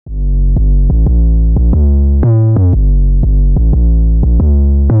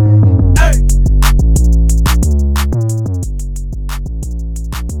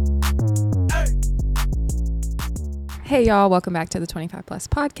Hey y'all, welcome back to the 25 Plus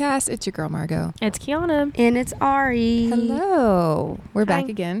podcast. It's your girl Margot. It's Kiana. And it's Ari. Hello. We're back Hi.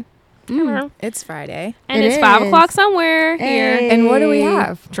 again. Hello. It's Friday. And It it's 5 is. o'clock somewhere here. Hey. And what do we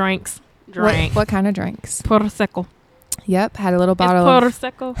have? Drinks. What kind of drinks? Prosecco. Yep, had a little It's bottle of...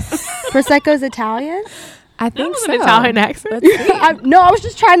 Prosecco. Prosecco's Italian? I That think was so. an Italian accent. No, I was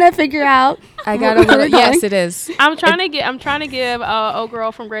just trying to figure out. I got a little... Yes, it is. I'm trying to give old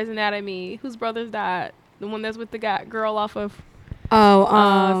girl from Grey's Anatomy whose brothers died. The one that's with the girl off of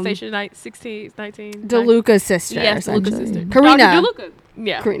Station 16, 19. DeLuca's sister. Yes, DeLuca's essentially. sister. Karina. Dr. DeLuca.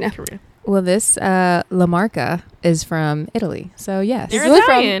 Yeah. Karina. Well, this La Marca is from Italy. So, yes. They're This was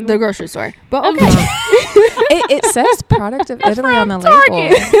Italian. from the grocery store. But okay. it says product of Italy on the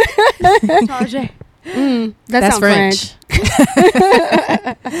label. Target. That sounds French.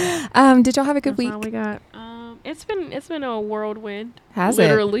 Did y'all have a good week? That's all we got. It's been a whirlwind. Has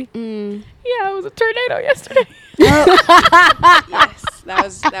literally. it? Yeah, it was a tornado yesterday. Yes,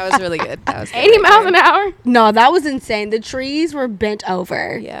 that was really good. That was good 80 right miles there. an hour. No, that was insane. The trees were bent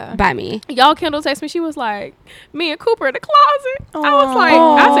over Yeah. by me. Y'all, Kendall texted me. She was like, "Me and Cooper in the closet." I was like,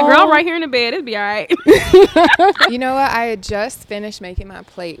 "I said, girl, I'm right here in the bed. It'd be all right." You know what? I had just finished making my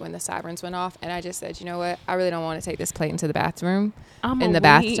plate when the sirens went off, and I just said, you know what? I really don't want to take this plate into the bathroom, in the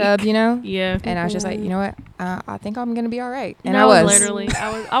bathtub, you know? Yeah. And I was just like, you know what? I think I'm gonna be all right. And No, I was.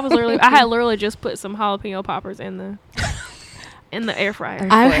 I had literally just put some jalapeno poppers in the air fryer.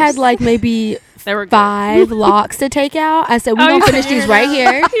 Of I course. had like maybe They were good. 5 locks to take out. I said, we're Oh, going you to finish these right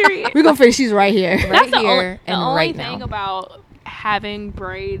here. Period. We're going to finish these right here. Right That's the here only, and the only right thing now. about having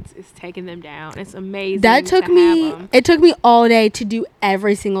braids is taking them down. It's amazing. That took to me, have 'em. it took me all day to do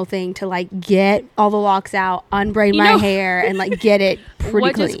every single thing to like get all the locks out, unbraid You my know- hair, and like get it pretty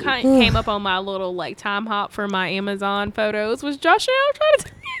What clean. just came up on my little like time hop for my Amazon photos was Joshelle trying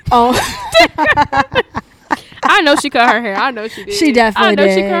to. Oh, I know she cut her hair. I know she did. She definitely I know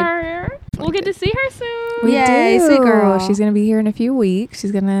she did. cut her hair. We'll get to see her soon. We Yay, do. sweet girl. She's gonna be here in a few weeks.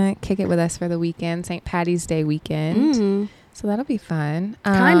 She's gonna kick it with us for the weekend, St. Patty's Day weekend. So that'll be fun.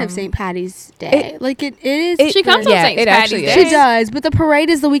 kind of St. Patty's Day. Like it is. She comes on yeah, St. it Patty's actually Day. She does, but the parade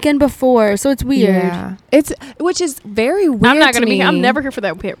is the weekend before, so it's weird. Yeah, which is very weird. I'm not to gonna be me. here. I'm never here for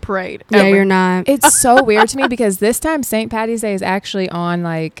that parade. Yeah, ever. you're not. It's so weird to me because this time St. Patty's Day is actually on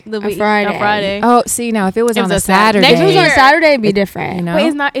like. The A Friday. A Friday. Oh, see now if it was It on was a a Saturday. Saturday, If it was on Year. Saturday, it'd be different. you know.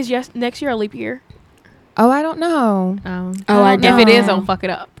 Wait, is just next year a leap year? Oh, I don't know. Oh, I If don't. it is, don't fuck it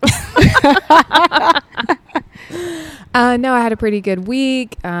up. No, I had a pretty good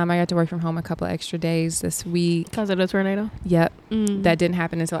week. I got to work from home a couple extra days this week. Because of the tornado. Yep, Mm. that didn't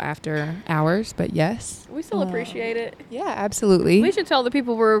happen until after hours, but yes. We still appreciate it. Yeah, absolutely. We should tell the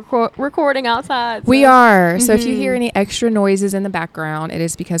people we're recording outside. We so- are. So if you hear any extra noises in the background, it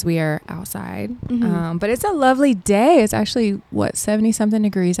is because we are outside. But it's a lovely day. It's actually, 70-something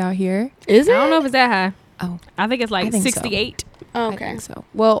degrees out here? Is I it? don't know if it's that high. Oh, I think it's I like think so. 68. Oh, I okay. think so.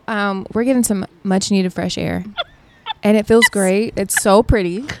 Well, we're getting some much-needed fresh air. And it feels great. It's so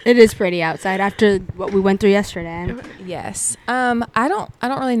pretty. It is pretty outside after what we went through yesterday. Yes. I don't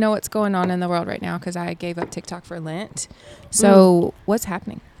really know what's going on in the world right now because I gave up TikTok for Lent. So what's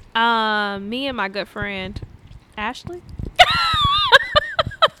happening? Me and my good friend Ashley.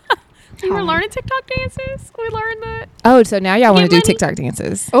 We were learning TikTok dances. We learned that. Oh, so now y'all want to do money. TikTok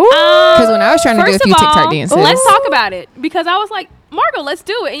dances? Oh, Because when I was trying to do a First few of TikTok all, dances. Let's talk about it because I was like, Margo, let's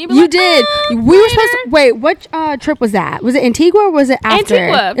do it. And be you like, did. We were supposed to wait. What trip was that? Was it Antigua or was it after?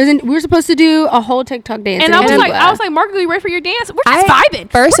 Antigua. We were supposed to do a whole TikTok dance. And in I was Antigua. like, Margo, you ready for your dance? We're just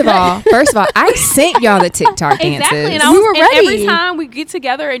vibing. First of all, I sent y'all the TikTok dances. Exactly. And We were and every ready. time we get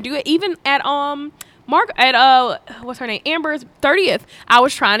together and do it, even at what's her name? Amber's 30th, I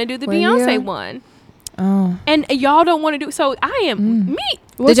was trying to do the Were Beyonce you? one. Oh. And y'all don't want to do it. So I am me.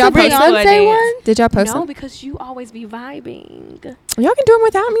 What's Did y'all the post Beyonce it? one? Did y'all post No, them? because you always be vibing. Y'all can do them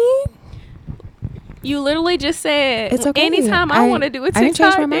without me. You literally just said It's okay. anytime I want to do a I can change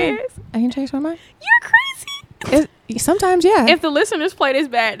TikTok my mind. dance. I can change my mind. You're crazy. Sometimes, yeah. If the listeners play this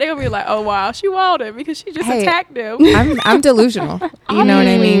back, they're gonna be like, "Oh wow, she wilded because she just Hey, attacked them." I'm delusional. You know what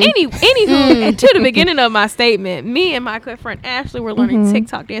I mean? Anywho, and to the beginning of my statement, me and my good friend Ashley were learning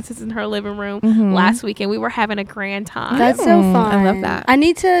TikTok dances in her living room last week, and we were having a grand time. That's so fun. I love that. I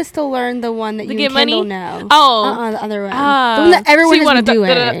need to still learn the one that To you get and Kendall money? know. Oh. The other one. The one that everyone is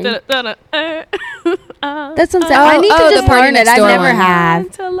doing. That's what I'm saying. I need to the just Party learn it. Next I Door never one.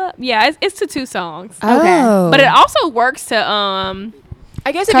 have. Yeah, it's to 2 songs. Okay. Oh. But it also works to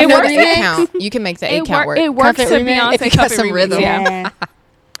I guess if Cover you know the remix? 8 count, you can make the 8 count work. It works Cuff to It remix? Beyonce If you got Cuff It some remix, rhythm. Yeah. Yeah.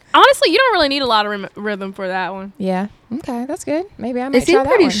 Honestly, you don't really need a lot of rhythm for that one. Yeah. Okay, that's good. Maybe I might It seemed try that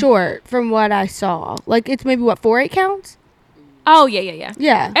pretty one. short from what I saw. Like, it's maybe, 4/8 counts? Oh, yeah.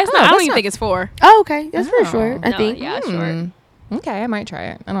 Yeah. I don't even think it's 4. Oh, okay. That's pretty short, I think. Yeah, short. Okay, I might try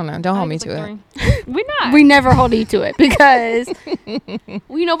it. I don't know. Don't hold me to it. We're not. We never hold you to it because...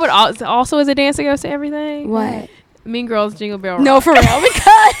 Well, you know, but also is a dance that goes to everything. What? Mean Girls Jingle Bell Rock. No, for real,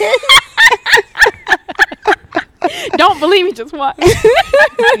 because... Don't believe me, just watch.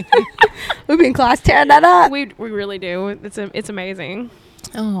 We've been class tearing that up. We really do. It's amazing.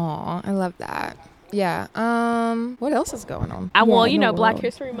 Oh, I love that. Yeah. What else is going on? Well, you know, Black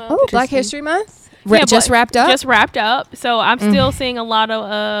History Month. Oh, Black History Month. Yeah, just wrapped up. Just wrapped up. So I'm still seeing a lot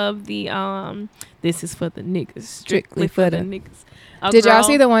of the this is for the niggas, strictly for the niggas. Did y'all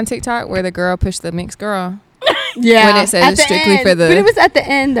see the one TikTok where the girl pushed the mixed girl? Yeah, when it says strictly for the. But it was at the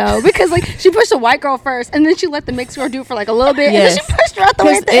end though, because like she pushed the white girl first, and then she let the mixed girl do it for like a little bit, Yes. and then she pushed her out the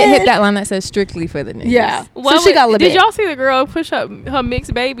way at the it end. hit that line that says strictly for the niggas. Yeah, well, so she got a little bit. Did y'all see the girl push her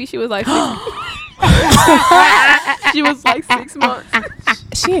mixed baby? She was like, she was like 6 months.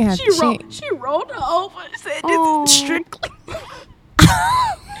 She rolled her over and said, "This is strictly."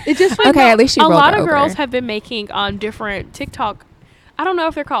 It just okay. At least she a rolled lot her of over. girls have been making different TikTok. I don't know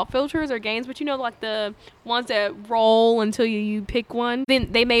if they're called filters or games, but you know, like the ones that roll until you pick one.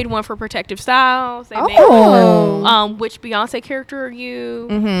 Then they made one for protective styles. They made one, which Beyonce character are you?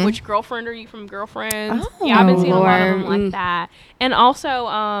 Mm-hmm. Which girlfriend are you from Girlfriends? Oh, yeah, I've been seeing a lot of them Lord. like that. And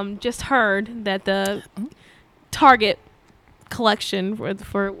also, just heard that the Target collection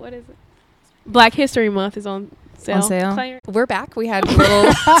for what is it? Black History Month is on sale. Claire? We're back. We had a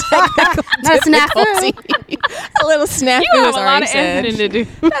little technical difficulty. A little snafu. You have as a lot Ari of said. editing to do.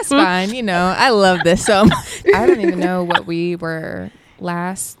 That's fine. You know, I love this so much. I don't even know what we were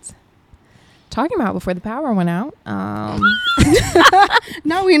last talking about before the power went out.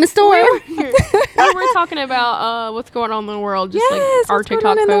 No, we in the store. We were talking about what's going on in the world, just like our what's going TikTok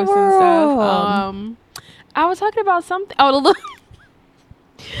on in the posts and stuff. world? I was talking about something. Oh, look.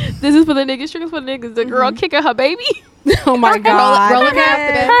 This is for the niggas. Strictly for the niggas. The girl kicking her baby. Oh my god, rolling her off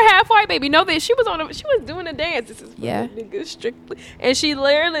the bed. Her half white baby. No, that she was doing a dance. This is for Yeah. the niggas strictly. And she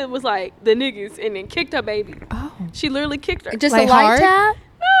literally was like the niggas, and then kicked her baby. Oh. She literally kicked her. Just Like a light hard? tap.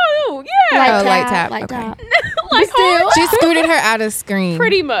 No, yeah, light tap, light okay. tap. like Still. hard. She scooted her out of screen.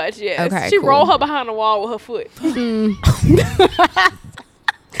 Pretty much, yes. Okay, She cool. rolled her behind the wall with her foot.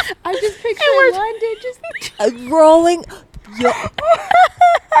 I just pictured London just rolling.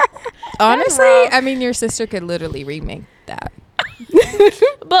 Honestly, I mean, your sister could literally remake that.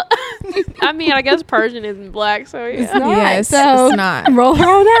 But I mean, I guess Persian isn't black, so yeah. It's not. Yes, So it's not. roll her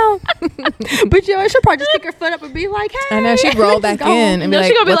on out. But you know, she'll probably just pick her foot up and be like, "Hey." I know she'd roll back Go. in and be No, like,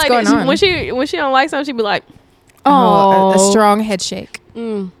 she gonna be "What's like going this. on?" When she don't like something, she be like, a strong head shake.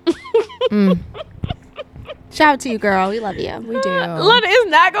 Shout out to you, girl. We love you. We do. London is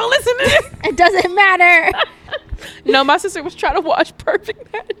not gonna listen to this. It doesn't matter. No, my sister was trying to watch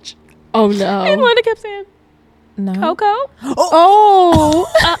Perfect Match, Oh and no. London kept saying, No. "Coco, Oh.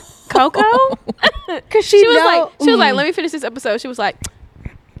 Coco." Because She was like, "Let me finish this episode." She was like,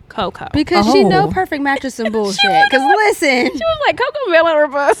 "Coco." Because she know Oh. perfect match is some bullshit. Because listen. She was like, "Coco Melon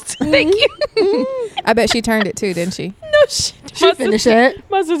robust." Thank you. I bet she turned it too, didn't she? No, she Finish it.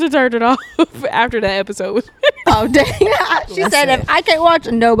 My sister turned it off after that episode was. Oh, dang. She said, if I can't watch,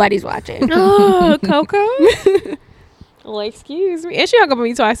 nobody's watching. Oh, Coco. Like, excuse me. And she hung up on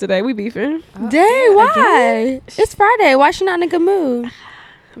me twice today. We beefing. Dang, why? It's Friday. Why she not in a good mood?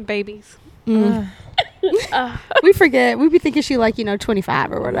 Babies. We forget. We be thinking she like,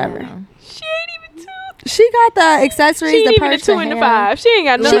 25 or whatever. Yeah. She ain't even 2. She got the accessories, She ain't the even a purse, 2 the and a hair. 5. She ain't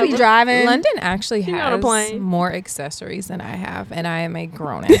got She nothing. be driving. London actually She on a has plane. more accessories than I have, and I am a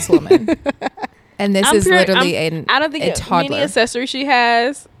grown ass woman. And this is literally out of the a toddler. many accessories she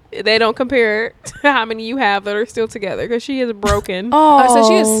has, they don't compare to how many you have that are still together because she is broken. Oh, Oh, so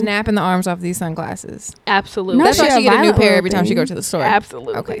she is snapping the arms off these sunglasses. Absolutely. No, That's she why a she get a new violet pair rose every time she thing. go to the store.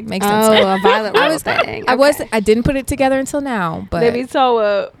 Absolutely. Okay, makes sense. Oh, a violet I rose was- thing. I didn't put it together until now, but They be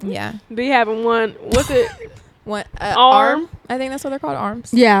so yeah. be having one. What's it? What Arm? I think that's what they're called,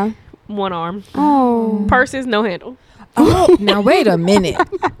 arms. Yeah. One arm. Oh. Purses, no handle. Oh, now wait a minute.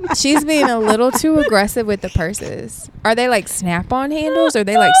 She's being a little too aggressive with the purses. Are they like snap-on handles or are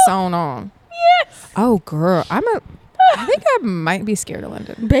they like sewn on? Yes. Oh, girl, I think I might be scared of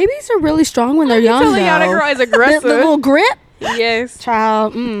London. Babies are really strong when they're young, Telling y'all that though. girl is The aggressive. little grip. Yes.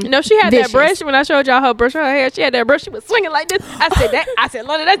 Child. No, she had Vicious. that brush when I showed y'all her brush her hair. She had that brush. She was swinging like this. I said,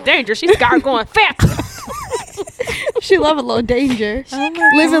 London, that's dangerous. She's going fast. She love a little danger.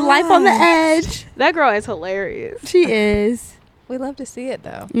 Living life on the edge. That girl is hilarious. She is. We love to see it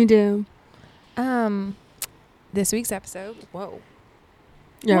though. You do. This week's episode. Whoa.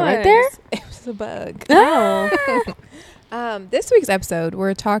 You're right there? It was a bug. Oh. This week's episode,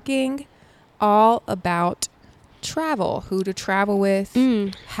 we're talking all about travel, who to travel with,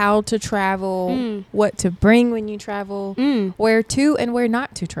 how to travel, what to bring when you travel, where to and where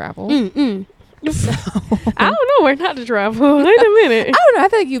not to travel. So, I don't know where not to travel. Wait a minute. I don't know. I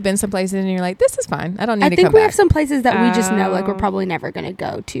feel like you've been some places and you're like, this is fine. I don't need to come I think we back. have some places that we just know, like we're probably never going to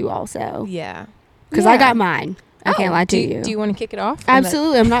go to also. Yeah. Because I got mine. I can't lie to you. Do you want to kick it off?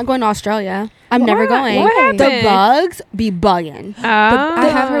 Absolutely. I'm not going to Australia. I'm never going. What happened? The bugs be bugging. I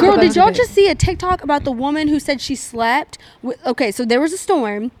have heard Girl, the did bugs y'all are big. just see a TikTok about the woman who said she slept? Okay, so there was a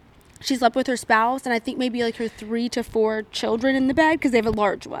storm. She slept with her spouse and I think maybe like her 3 to 4 children in the bed because they have a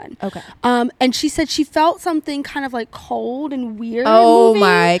large one. Okay. And she said she felt something kind of like cold and weird. Oh moving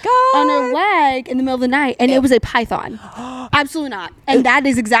my God. on her leg in the middle of the night, and it was a python. Absolutely not. And that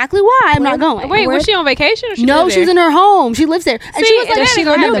is exactly why I'm not going. Wait, was she on vacation or she No, lived she was there? in her home. She lives there. And she was like, Did she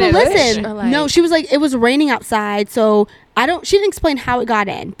learn no, how to but fish, listen. or, like- No, she was like, it was raining outside, so she didn't explain how it got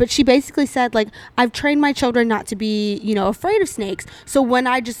in, but she basically said, like, I've trained my children not to be, afraid of snakes. So when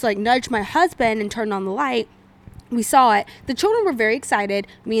I just like nudged my husband and turned on the light, we saw it. The children were very excited.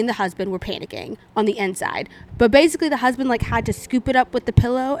 Me and the husband were panicking on the inside. But basically the husband like had to scoop it up with the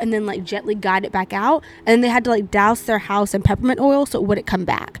pillow and then like gently guide it back out. And then they had to like douse their house in peppermint oil so it wouldn't come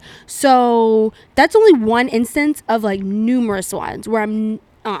back. So that's only one instance of like numerous ones where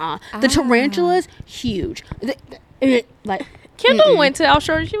The tarantula's huge. Like Kendall went to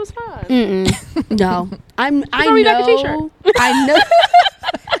Australia. She was fine. no, I probably got the know. I know.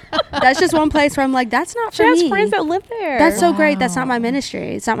 That's just one place where I'm like, that's not She for has me. friends that live there. That's so great. That's not my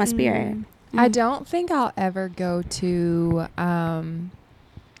ministry. It's not my spirit. I don't think I'll ever go to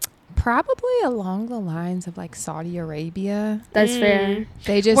probably along the lines of like Saudi Arabia. That's fair.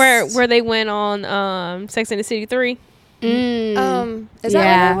 They just where they went on Sex and the City 3. is that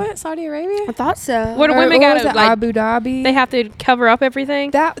where they went? Saudi Arabia? I thought so. Where the Or women what got was to it, like Abu Dhabi. they have to cover up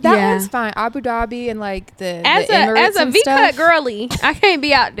everything. that Yeah. one's fine. Abu Dhabi and like the As Emirates a and V-cut stuff. girly, I can't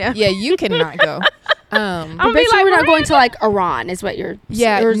be out there. Yeah, you cannot go. I'm But be bet you like, we're not "Maria." going to like Iran, is what you're.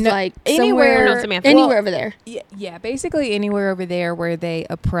 Yeah, or no- like anywhere- somewhere, No, Samantha. anywhere over there. Yeah, basically anywhere over there where they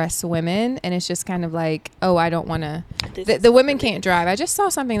oppress women, and it's just kind of like, oh, I don't want to. The women can't drive. I just saw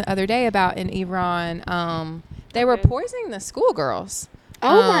something the other day about in Iran. They were poisoning the schoolgirls.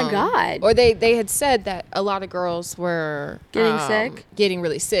 Oh my God. Or they had said that a lot of girls were getting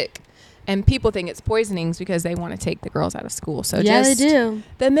really sick, and people think it's poisonings because they want to take the girls out of school. So Yeah, just they do.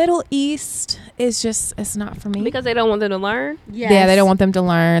 The Middle East is just it's not for me Because they don't want them to learn. Yes. Yeah, they don't want them to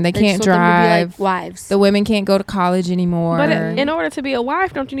learn. They can't just want them to be, drive. like, wives. The women can't go to college anymore. But in order to be a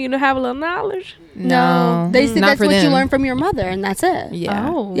wife, don't you need to have a little knowledge? no, they said not that's for what you them. learn from your mother, and that's it. Yeah.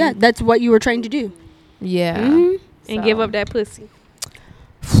 Oh. Yeah, that's what you were trained to do. Yeah. Mhm. And So. give up that pussy.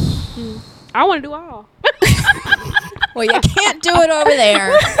 I want to do all. Well, you can't do it over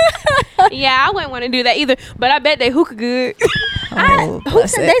there. Yeah, I wouldn't want to do that either. But I bet they hookah good. Oh, Who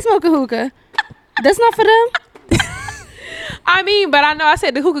bless said it. they smoke a hookah? That's not for them. I mean, but I know I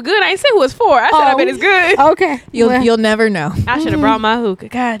said the hookah good. I ain't say who it's for. I said I bet it's good. Okay. You'll never know. I should have brought my hookah.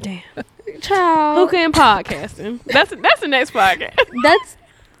 God damn. Child. Hookah and podcasting. That's the next podcast. That's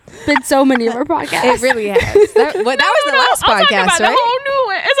been so many of our podcasts. It really has. That was the last I'm talking podcast, about right? the whole new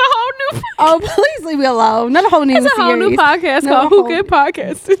one. It's a whole new. Oh, please leave me alone. Not a whole new It's a whole new series. podcast No, called whole- Hookah and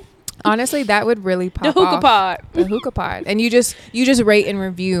Podcasting. Honestly, that would really pop The hookah off. pod. The hookah pod. And you just rate and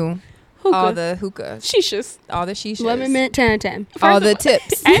review Hookah. all the hookah, Shishas. all the shishas, Lemon mint 10 out of 10. all First the of all,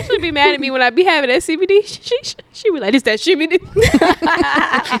 tips. Ashley be mad at me when I be having that CBD. She be like, "It's that CBD. It's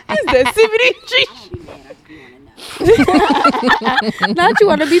that CBD." Not you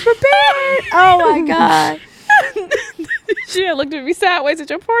want to be prepared. Oh my God. She had looked at me sideways at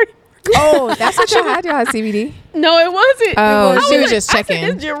your party. Oh, that's what y'all had. Y'all had CBD. No, it wasn't. Oh, I she was like- just I said, checking.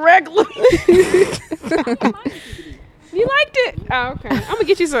 it's your regular. You liked it? Oh, okay. I'm gonna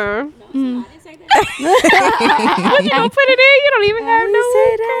get you some. What you gonna put it in? You don't even have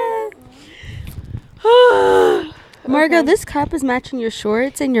no. Margo, this cup is matching your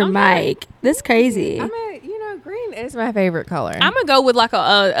shorts and your mic. This crazy. Green is my favorite color. I'm gonna go with like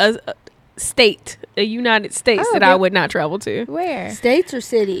a state, a United States Oh, that I okay. would not travel to. Where? States or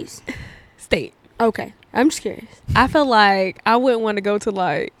cities? State. Okay. I'm just curious. I feel like I wouldn't want to go to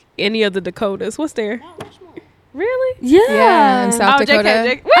like any of the Dakotas. What's there? Really? Yeah. in South Dakota.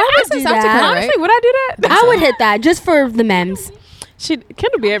 JK. I would said do South that. Dakota, Honestly, right? would I do that? I would hit that just for the memes.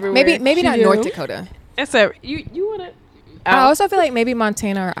 Kendall be everywhere. Maybe She not do. North Dakota. Except you wanna. I also feel like maybe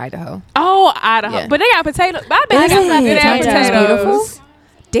Montana or Idaho. Oh, Idaho. Yeah. But they got potatoes. I bet they got some good ass Montana's potatoes. beautiful.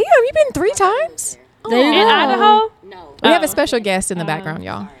 Damn, you've been 3 times? There you In go. Idaho? No. We have a special guest in the background,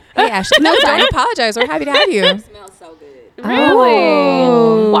 y'all. Hey, Ashley. No, don't apologize. We're happy to have you. It smells so good. Really?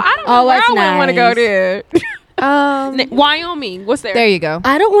 Oh. Well, I don't know where that's I wouldn't want to go there. Wyoming. What's there? There you go.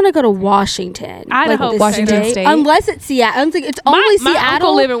 I don't want to go to Washington. Idaho, this Washington State. Unless it's Seattle. I'm thinking it's only my Seattle.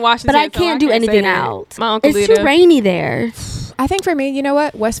 uncle live in Washington, but I so can't do say anything that. else. My uncle It's live too there. rainy there. I think for me, you know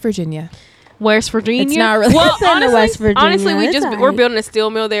what? West Virginia. West Virginia. It's not really- Well, It's not in honestly, West Virginia. honestly, It's we're alright. building a steel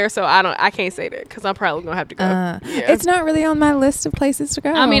mill there, so I can't say that because I'm probably gonna have to go. Yeah. It's not really on my list of places to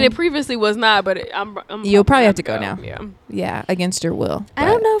go. I mean, it previously was not, but I'm You'll probably have to go now. Yeah. Yeah, against your will. I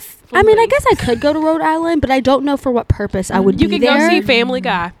don't know if. I mean, I guess I could go to Rhode Island, but I don't know for what purpose I would You be can there. go see Family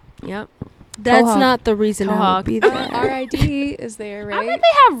Guy. Yep. That's Quahog. not the reason I would be there. RID is there, I right? bet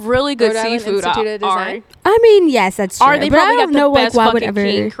they have really good Rhode Island seafood. Institute of Design. Ari. I mean, yes, that's true. Or they but I probably don't got know the like best why would fucking ever.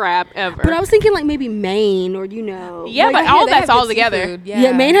 king crab ever. But I was thinking like maybe Maine or Yeah, like, but all they that's have all good together. seafood.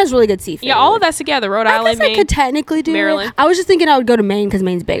 yeah, Maine has really good seafood. Yeah, all of that's together. Rhode I Island, guess I Maine. could technically do Maryland. it. I was just thinking I would go to Maine because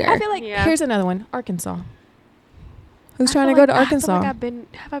Maine's bigger. I feel like Yeah. here's another one. Arkansas. Who's trying to go to Arkansas? Have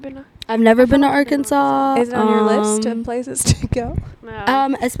I been? I've never been to Arkansas. Is it on your list of places to go?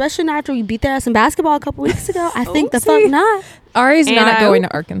 No. Especially not after we beat their ass in basketball a couple weeks ago. I think the Oopsie. fuck not. Ari's And not I- going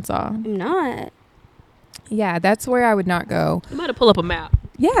to Arkansas. I'm not. Yeah, that's where I would not go. I'm gonna pull up a map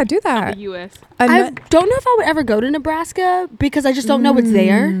Yeah, do of that. the U.S. I don't know if I would ever go to Nebraska because I just don't know what's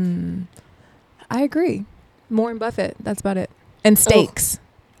there. I agree. Warren Buffett. That's about it. And steaks.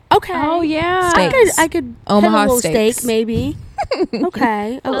 Okay. Oh yeah. Steaks. I could Omaha hit a little steaks. steak maybe.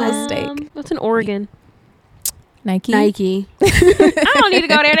 Okay. Little Okay. steak. That's in Oregon. Nike. Nike. I don't need to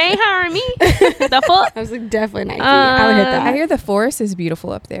go there. They ain't hiring me. The fuck? I was like definitely Nike. I would hit that. I hear the forest is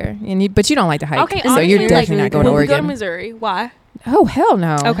beautiful up there, but you don't like to hike, Okay, so honestly, you're like, definitely not going to When we go to Oregon. Missouri, why? Oh hell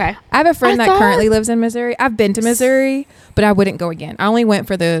no. Okay. I have a friend I that thought- currently lives in Missouri. I've been to Missouri, but I wouldn't go again. I only went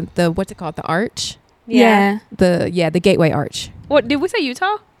for the what's it called, the arch, Yeah. the Gateway Arch. What did we say?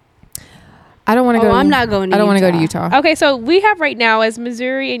 Utah? I don't want to Oh, go. I'm not going to I don't want to go to Utah. Utah, Okay, so we have right now as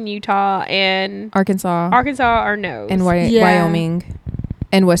Missouri and Utah and Arkansas, Arkansas are no's. and Yeah. Wyoming,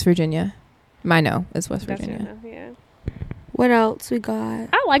 and West Virginia. My no is West That's Virginia. a no, yeah. What else we got?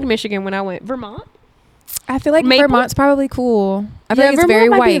 I liked Michigan when I went. Vermont. I feel like Maple? Vermont's probably cool. I feel Yeah, like it's Vermont very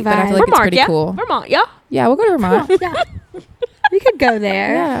might be white, a but I vibe. feel like Vermont, it's pretty yeah. cool. Vermont, yeah. Yeah, we'll go to Vermont. Yeah. We could go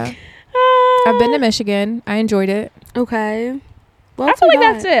there. Yeah, I've been to Michigan. I enjoyed it. Okay. What I else feel we like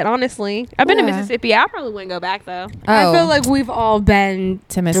got? that's it. Honestly, I've been to Yeah. Mississippi. I probably wouldn't go back though. I feel like we've all been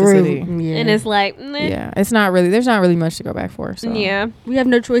to Mississippi. through. Yeah. And it's like, meh. Yeah, it's not really. There's not really much to go back for. So. Yeah. We have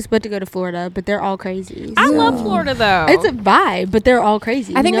no choice but to go to Florida, but they're all crazy. I Yeah. love Florida though. It's a vibe, but they're all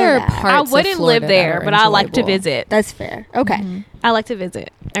crazy. I think You know there are that. parts. I of wouldn't Florida live there, that are but I like to enjoyable. visit. That's fair. Okay. Mhm. I like to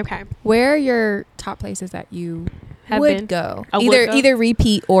visit. Okay. Where are your top places that you Have would been. go? I would Either go? either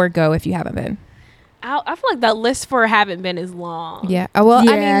repeat or go if you haven't been. I feel like that list for haven't been is long. Yeah. Well,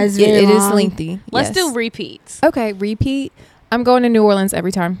 Yeah, I mean, it's very it is long. lengthy. Let's yes. do repeats. Okay, repeat. I'm going to New Orleans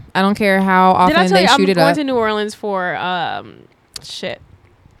every time. I don't care how Did I often tell they you I'm shoot it going up. to New Orleans for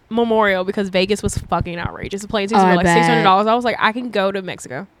Memorial because Vegas was fucking outrageous. The plane tickets Oh, were I like bet. $600. I was like, I can go to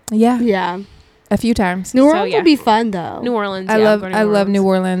Mexico. Yeah, Yeah. a few times. New So, Orleans yeah. would be fun though. New Orleans. I yeah, I'm love going to I love New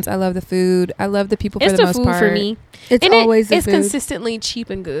Orleans. I love the food. I love the people for It's the the most food part. for me. It's And always the it's food. consistently cheap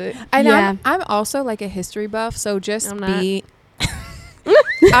and good. And Yeah. I'm also like a history buff, so just I'm not. be.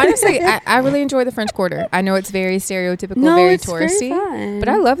 Honestly, I really enjoy the French Quarter. I know it's very stereotypical, No, very it's touristy, very fun. but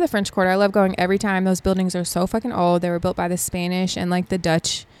I love the French Quarter. I love going every time. Those buildings are so fucking old. They were built by the Spanish and like the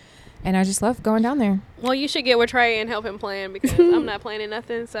Dutch, and I just love going down there. Well, you should get with Trey and help him plan because I'm not planning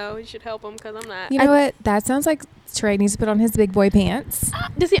nothing. So you should help him because I'm not. You know what? That sounds like Trey needs to put on his big boy pants.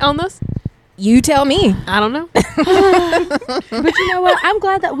 Does he own those? You tell me. I don't know. But you know what? I'm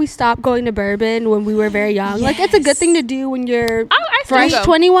glad that we stopped going to Bourbon when we were very young. Like it's a good thing to do when you're I still fresh go.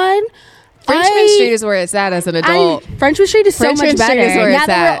 21. Frenchman Street is where it's at as an adult. Frenchman Street is so Frenchman much better. Street is where now it's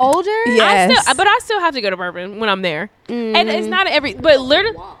that at. we're older. Yes. But I still have to go to Bourbon when I'm there. Mm. And it's not but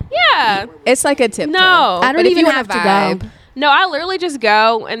literally, yeah. It's like a tip. No. I don't But if even you have wanna to go. vibe, No, I literally just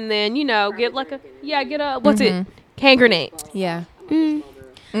go and then, get like get a, what's it? Hand grenade. Yeah. Mm.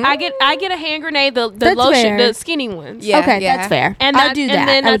 I get a hand grenade, the That's lotion, fair. the skinny ones. Yeah, Okay, yeah. that's fair. And I'll do that. And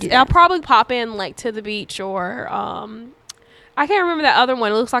then I'll do I'll that. probably pop in like to the beach or I can't remember that other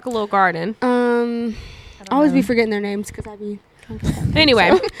one. It looks like a little garden. I always be forgetting their names because I be Anyway,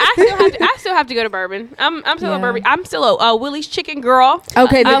 I still have to go to Bourbon. I'm still a Bourbon. I'm still a Willie's chicken girl.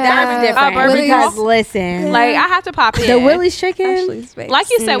 Okay, but I'm that's different. Bourbon Because girl. listen, Like I have to pop in. the Willie's chicken. Ashley's face. Like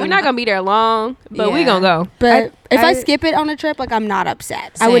you said, we're not gonna be there long, but we Yeah. gonna go. But if I I- skip it on a trip, like I'm not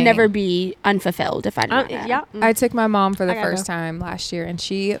upset. I would Same. never be unfulfilled if I did not. go. Yeah. I took my mom for the I gotta first time last year, and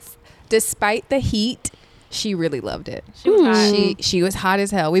she, despite the heat, she really loved it. She was hot. She was hot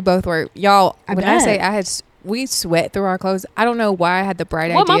as hell. We both were. Y'all, I when I bet. say we sweat through our clothes. I don't know why I had the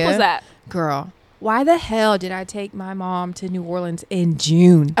bright What idea. month was that? Girl, why the hell did I take my mom to New Orleans in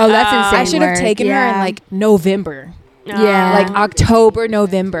June? Oh, that's insane. I should have work. taken her in like November, Yeah. like October,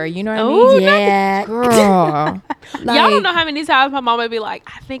 November. You know what I Ooh, mean? Yeah. Girl, Y'all don't know how many times my mom would be like,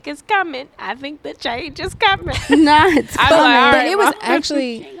 "I think it's coming. I think the change is coming." Not. I was like, but all right, it was Mom.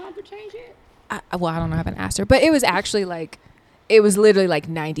 actually. I don't know. I haven't asked her, but it was actually like, it was literally like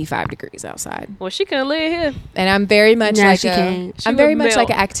 95 degrees outside, Well, she couldn't live here. and I'm very much No, like she can't. She I'm very would much like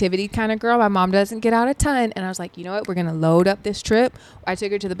melt. an activity kind of girl. My mom doesn't get out a ton, and I was like, you know what? We're gonna load up this trip. I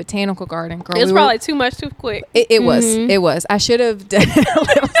took her to the botanical garden. Girl, It was we were- probably too much too quick. It was. It was. I should have done it a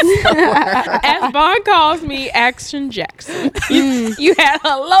little slower. As Bond calls me, Action Jackson. You had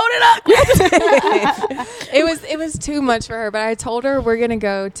her loaded up. It was too much for her, but I told her we're gonna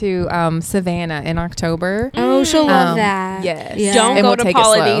go to Savannah in October. Oh, she'll love Um, that. yes. Yeah. Don't And go we'll to take it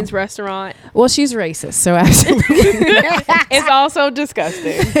Paula slow. Dean's restaurant. Well, she's racist, so absolutely. It's also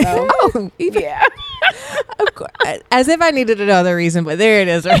disgusting. So. Oh, even, Yeah. of course. As if I needed another reason, but there it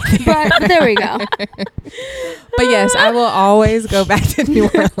is. Right there. But there we go. But yes, I will always go back to New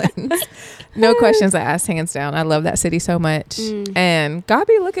Orleans. No questions asked, hands down. I love that city so much, and God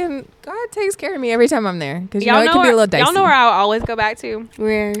takes care of me every time I'm there because you know it can be a little dicey. Y'all know where I'll always go back to?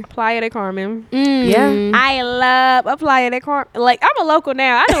 Where? Playa de Carmen. Yeah. I love a Playa de Carmen. Like, I'm a local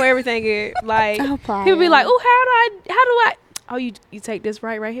now. I know everything is. Like, Oh, Playa. people be like, oh, how do I? Oh, you take this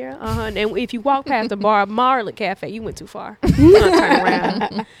right here. And if you walk past the bar, Marlet Cafe, you went too far. You gonna turn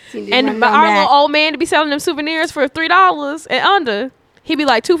around. And our little old man to be selling them souvenirs for $3 and under. He'd be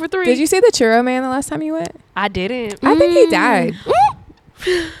like 2 for $3. Did you see the churro man the last time you went? I didn't. I think he died.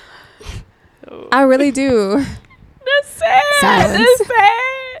 I really do. That's sad. Silence. That's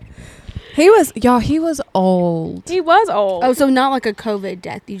sad. He was old. He was old. Oh, so not like a COVID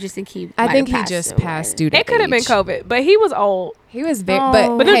death. You just think he? I might think have he passed just away. passed due to It could have been age. COVID, but he was old. He was very,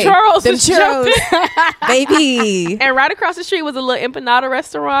 Oh. But them hey, churros them was churros, baby. And right across the street was a little empanada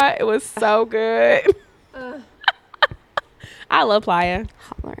restaurant. It was so good. I love Playa.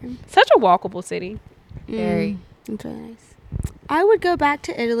 Holler. Such a walkable city. Very. That's really nice. I would go back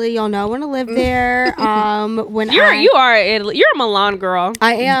to Italy. Y'all know I want to live there. When You are Italy. You're a Milan girl.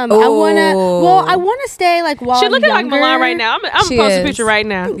 I am. I wanna. Oh. Well, I want to stay like while She I'm looking like younger. Milan right now. I'm She posting a is. picture right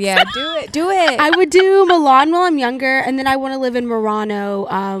now. Yeah, do it. I would do Milan while I'm younger, and then I want to live in Murano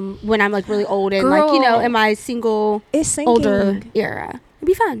when I'm like really old and like Girl. in my single It's sinking. older era. It'd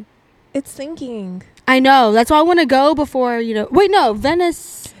be fun. It's sinking. I know. That's why I want to go before Wait, no,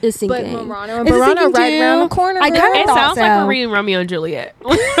 Venice is sinking. But Murano and Is it Verona sinking right too? around the corner. I girl. kinda It thought sounds like so. we're reading Romeo and Juliet.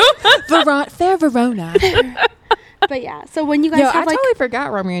 Fair Verona. But yeah, so when you guys Yo, I have like totally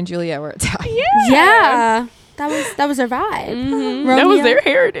forgot Romeo and Juliet were Italian. yeah, that was their vibe. That was Romeo. their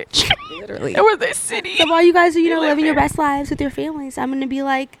heritage. Literally. That was their city. So while you guys are They live living your there. best lives with your families, I'm gonna be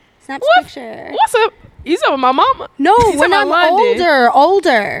like snap What? picture. What's up? You saw my mama. No, You when talking I'm about London?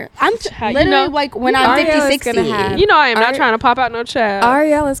 older. I'm Child, you literally know- like when you I'm know 50, Ariel is 60. gonna have- You know I am not Ari- trying to pop out no child.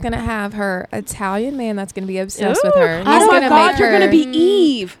 Ariel is gonna have her Italian man that's gonna be obsessed with Ooh. her. Oh He's my gonna God, make you're her. gonna be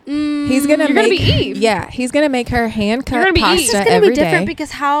Eve. He's gonna You're make gonna be Eve. Yeah, he's gonna make her hand You're cut gonna be Eve. pasta It's gonna every be different day.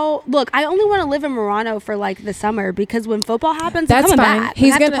 because I only want to live in Murano for like the summer because when football happens, That's I'm coming fine. back. He's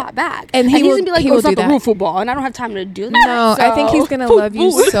I have gonna- to pop back, and he's will- gonna be like, he oh, will it's not do the that. real football, and I don't have time to do that. No, I think he's gonna love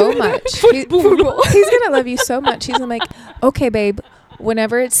you so much. He's gonna love you so much. He's gonna be like, okay, babe,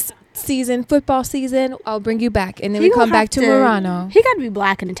 whenever it's football season, I'll bring you back, and then we come back to Murano. He got to be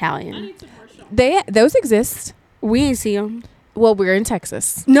black and Italian. Those exist. We ain't see him. Well, we're in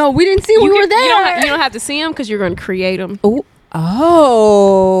Texas. No, we didn't see him. We were there. You don't have to see him because you're going to create him.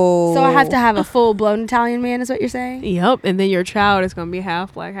 Oh. So I have to have a full blown Italian man, is what you're saying? Yep, and then your child is going to be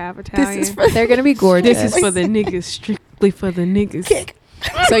half black, half Italian. This is for They're gonna be gorgeous. This is for the niggas, strictly for the niggas.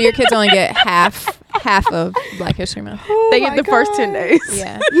 So your kids only get half of Black History Month. They get the first 10 days.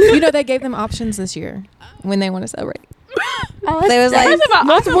 Yeah. You know, they gave them options this year when they want to celebrate. Oh, They was like, First of all,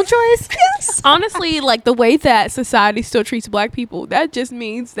 multiple choice. honestly, like the way that society still treats black people, that just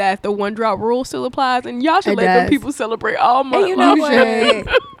means that the one drop rule still applies, and y'all should It let them does. people celebrate all month. And you know long.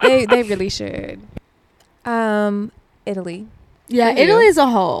 what? they really should. Italy. Yeah, I do. Italy as a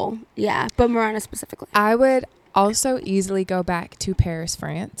whole. Yeah, but Murano specifically. I would also easily go back to Paris,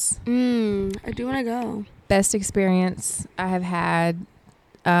 France. I do want to go. Best experience I have had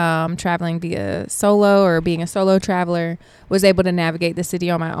traveling via solo or being a solo traveler. Was able to navigate the city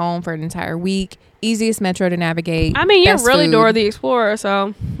on my own for an entire week. Easiest metro to navigate. I mean, you're Best really food. Dora the Explorer,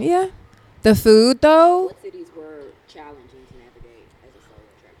 so. Yeah. The food, though. What cities were challenging to navigate as a solo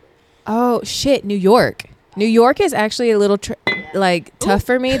traveler? Oh, shit. New York. New York is actually a little tough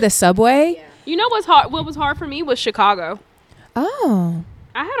for me. The subway. Yeah. You know what's hard? What was hard for me was Chicago. Oh.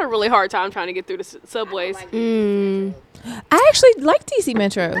 I had a really hard time trying to get through the subways. I actually like DC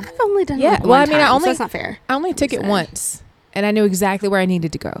Metro. I've only done Yeah, like well, one I mean, time, I only- so it's not fair. I only took it once, and I knew exactly where I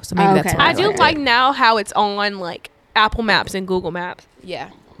needed to go. So maybe that's Okay. why I do liked like it. now how it's on like Apple Maps and Google Maps. Yeah.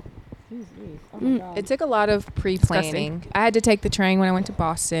 It took a lot of pre-planning. I had to take the train when I went to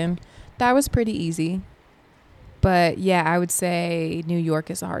Boston. That was pretty easy. But yeah, I would say New York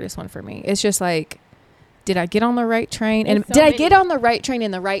is the hardest one for me. It's just like, did I get on the right train? And It's so did I many. get on the right train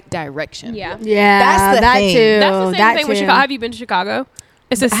in the right direction? Yeah. Yeah, That's the that thing. too. That's the same that thing with too. Chicago. Have you been to Chicago?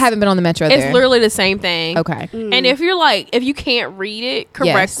 It's I haven't been on the metro It's there. literally the same thing. Okay. And if you're like, if you can't read it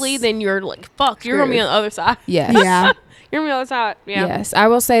correctly, Yes. then you're like, fuck, you're gonna be on the other side. Yes. Yeah. You're gonna be on the other side. Yeah. Yes. I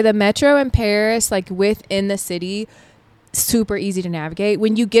will say the metro in Paris, like within the city, super easy to navigate.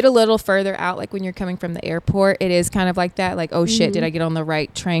 When you get a little further out, like when you're coming from the airport, it is kind of like that. Like, oh shit, did I get on the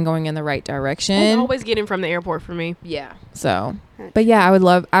right train going in the right It's direction? always getting from the airport for me. Yeah. So, but yeah,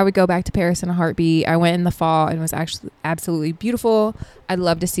 I would go back to Paris in a heartbeat. I went in the fall and it was actually absolutely beautiful. I'd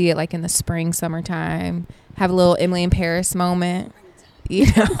love to see it like in the spring, summertime, have a little Emily in Paris moment. You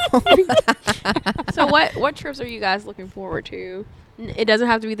know? So what trips are you guys looking forward to? It doesn't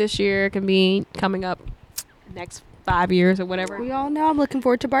have to be this year. It can be coming up next 5 years or whatever. We all know I'm looking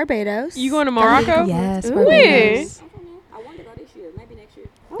forward to Barbados. You going to Morocco? Yes. Ooh. Barbados. I don't know. I want to go this year, maybe next year.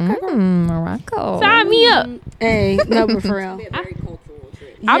 Morocco. Sign me up. Hey, no, but for real. It'll be a very cultural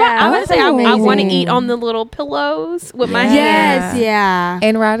trip. I'm about to say I amazing. want to eat on the little pillows with my Yeah. hands. Yes, yeah.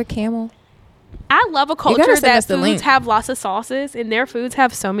 And ride a camel. I love a gotta culture send that us the foods link. have lots of sauces, and their foods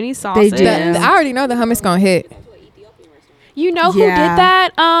have so many sauces. do. Yeah. I already know the hummus gonna hit. To an Ethiopian restaurant. You know who Yeah. did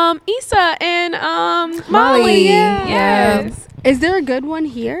that? Issa and Molly. Molly. Yes. Is there a good one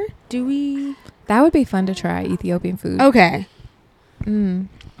here? Do we? That would be fun to try Ethiopian food. Okay.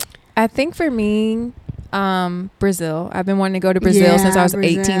 I think for me, Brazil. I've been wanting to go to Brazil since I was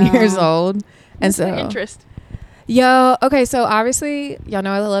 18 Brazil. years old. And so, Interest. okay, so obviously, y'all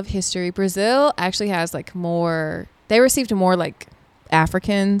know I love history. Brazil actually has like more, they received more like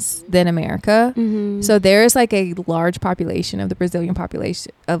Africans than America. So there's like a large population of the Brazilian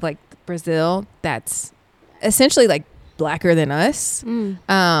population of like Brazil that's essentially like blacker than us. And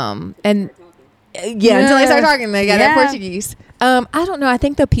yeah, until they start talking, they got that Yeah. Portuguese. I don't know. I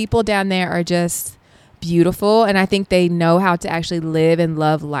think the people down there are just beautiful, and I think they know how to actually live and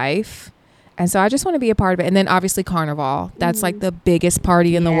love life. And so I just want to be a part of it. And then obviously Carnival. That's like the biggest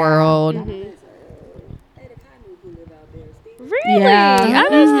party in the Yeah. world. Really? Yeah. I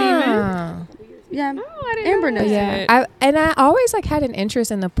know Steven. Ah. Yeah. Oh, I didn't Amber know knows that. Yeah, I always like had an interest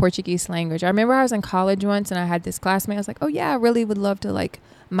in the Portuguese language. I remember I was in college once and I had this classmate. I was like, oh yeah, I really would love to like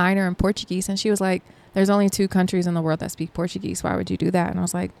minor in Portuguese. And she was like, there's only 2 countries in the world that speak Portuguese. Why would you do that? And I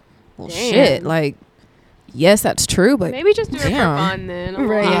was like, well, Damn. shit. Like, yes, that's true, but Maybe just do it for damn. fun then.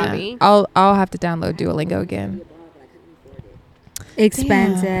 Right. yeah, I'll have to download Duolingo again.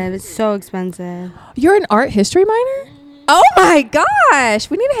 Expensive. It's so expensive. You're an art history minor? Oh my gosh,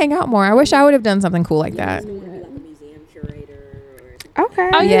 we need to hang out more. I wish I would have done something cool like that. Maybe like a museum curator or something. Okay.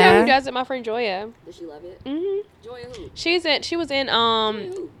 Oh, you Yeah. know who does it? My friend Joya. Does she love it? hmm Joy who? She was in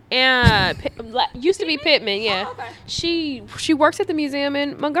Who? used to be Pittman. Yeah. Oh, okay. She works at the museum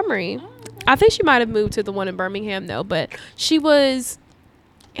in Montgomery. I think she might have moved to the one in Birmingham though, but she was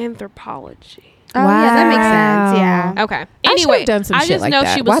anthropology. Oh, yeah, that makes sense. Yeah. Okay. I should Anyway, have done some I shit just like know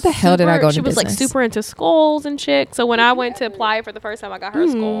that. she was Why the hell did I go into She was like business? super into skulls and shit. So when I went to apply for the first time, I got her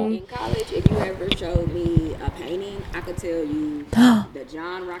skull. In college, if you ever showed me a painting, I could tell you the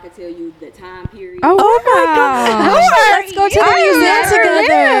genre. I could tell you the time period. Oh, wow. Let's go to the museum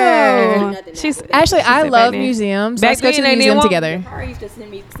together. Nothing She's now. Actually, I said love back then. museums. Back Let's go to then, the they museum didn't together. Kari used to send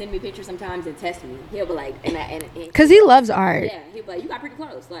me pictures sometimes and test me. He'll be like, and Because he loves art. yeah, he'll be like, you got pretty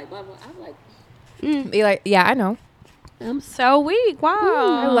close. Like, blah, blah. I'm like, Be like, yeah, I know. I'm so weak. Wow.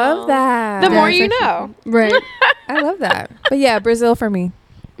 I love that. The more That's you actually know. Right. I love that. But yeah, Brazil for me.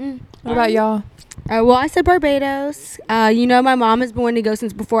 What about y'all? Well, I said Barbados. You know, my mom has been wanting to go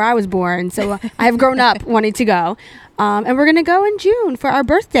since before I was born, so I have grown up wanting to go. And we're gonna go in June for our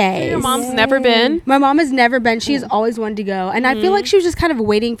birthday. Your mom's never been. My mom has never been. She has always wanted to go, and I feel like she was just kind of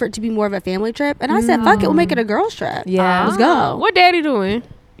waiting for it to be more of a family trip. And I said, "Fuck it, we'll make it a girls trip." Yeah. Let's go. What daddy doing?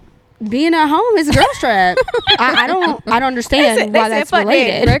 Being at home is a girls trip. I don't understand why that's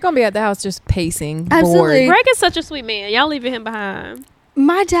related. They're gonna be at the house just pacing. Absolutely. Bored. Greg is such a sweet man. Y'all leaving him behind.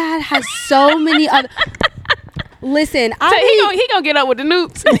 My dad has so many other. Listen, So he gonna get up with the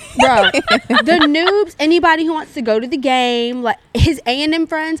noobs. bro, the noobs, anybody who wants to go to the game, like his A&M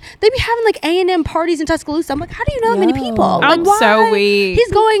friends, they be having like A&M parties in Tuscaloosa. I'm like, how do you know that many people? I'm Like, so why? weak.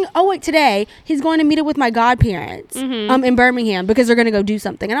 He's going. Oh wait, today he's going to meet up with my godparents, in Birmingham because they're gonna go do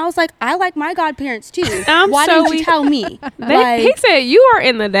something. And I was like, I like my godparents too. I'm Why so didn't you weak. tell me? He said you are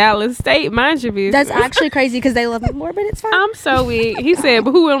in the Dallas state. Mind your business. That's actually crazy because they love me more, but it's fine. I'm so weak. He said,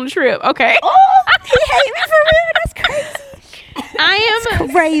 but who on the trip? Okay. Oh, he hate me for real. That's crazy. I am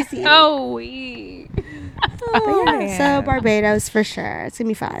Crazy. so weak. Oh, man. so Barbados for sure. It's gonna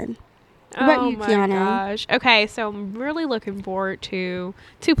be fun. What about you, my Kiana? gosh. Okay, so I'm really looking forward to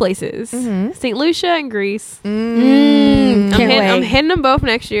two places. St. Lucia and Greece. Can't wait. I'm hitting them both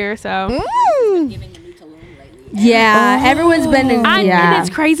next year, so Giving the new Tulum lately. Yeah, everyone's been in. and Yeah, it's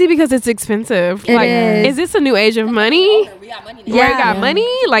crazy because it's expensive. It like, is. this a new age of money? We got money now. Where you Yeah. got money?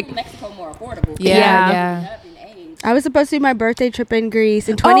 Like, Mexico more affordable. Yeah. Up in age. I was supposed to do my birthday trip in Greece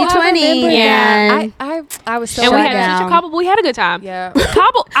in Oh, I 2020. remember and that. I was so and we Shut had down. Cabo. We had a good time. Yeah.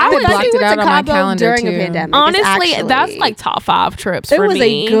 Cabo. I I would blocked especially it went out to on my Cabo calendar, during too. a pandemic. honestly, It's that's like top 5 trips it for was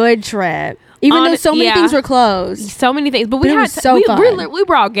me. a good trip, even though so many yeah. things were closed. So many things, but we But it had was so fun. we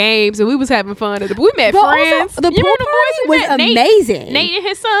brought games and we was having fun. We met But also, friends. the You pool remember the boys party we was met? Nate- amazing. Nate and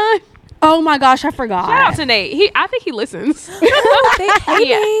his son. Oh my gosh, I forgot. Shout out to Nate. I think he listens.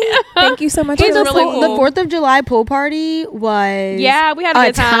 Thank you so much. He's for really listening. cool. The 4th of July pool party was Yeah, we had a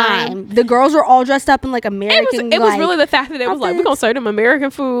good time. The girls were all dressed up in like American. It was like, really the fact that it was like, we're outfits. going to serve them American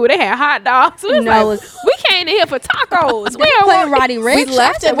food. They had hot dogs. We was No, like, we came in here for tacos. We They don't playing want Roddy Ricch. We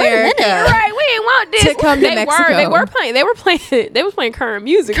left I said, wait a minute. America. Right, we didn't want this. To come to they Mexico. They were playing current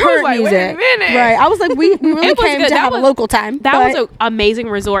music. We Current was like, music. wait a minute. Right. I was like, we really It was came good. to That have a was- local time. That but was an amazing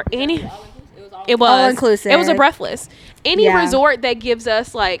resort. It was All-inclusive. It was a breathless. Any Yeah. resort that gives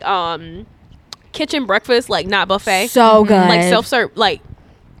us like kitchen breakfast, like not buffet, so good. like self serve, like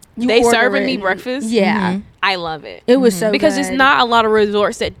You they order serving it. me breakfast. Yeah. I love it. It was so Because good. there's not a lot of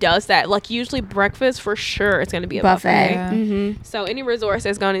resorts that does that. Like usually breakfast for sure it's going to be a buffet. buffet. Yeah. So any resorts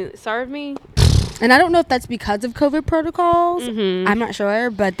that's going to serve me, And I don't know if that's because of COVID protocols. I'm not sure,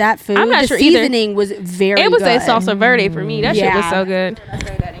 but that food, I'm not the sure either. seasoning was very it was good. a salsa verde for me. That shit was Yeah. so good. I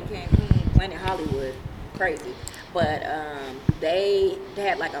say that in Cancun, Planet Hollywood, crazy. But they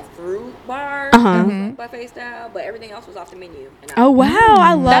had like a fruit bar, buffet style, but everything else was off the menu. And Oh wow,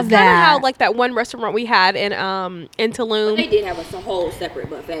 I love That's kind of that. how like that one restaurant we had in Tulum. they did have a whole separate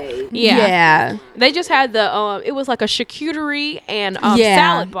buffet. Yeah. They just had the it was like a charcuterie and Yeah.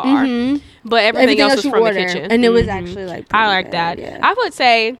 salad bar, Mhm. but everything else was you from order. the kitchen, and it was Mhm. actually like. I pretty like good, that. Yeah. I would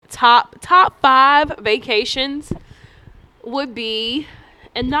say top 5 vacations would be,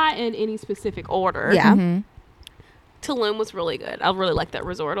 and not in any specific order. Yeah. Tulum was really good. I really liked that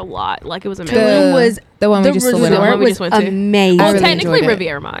resort a lot. Like it was amazing. Tulum was the one we just resort went The one on. we was just went to. amazing. Well, really technically enjoyed it.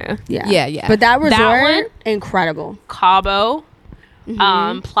 Riviera Maya, yeah, Yeah. But that resort, one- incredible. Cabo.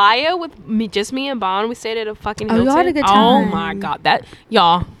 Playa with just me and Bon. We stayed at a fucking Oh, Hilton. y'all had a good Oh time. my god, that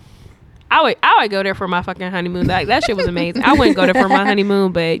y'all. I would go there for my fucking honeymoon. That shit was amazing. I wouldn't go there for my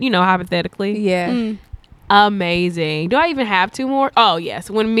honeymoon, but hypothetically, Yeah. amazing. Do I even have 2 more? Oh yes,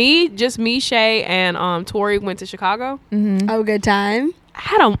 when me, Shay, and Tori went to Chicago, Oh, good time. I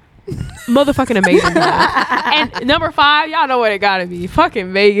had a motherfucking amazing time. And number 5, y'all know what it gotta be.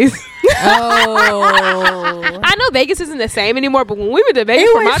 Fucking Vegas. Oh. I know Vegas isn't the same anymore, but when we went to Vegas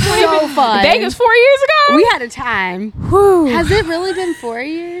It for my was 25th, so fun. Vegas 4 years ago, We had a time. Has it really been 4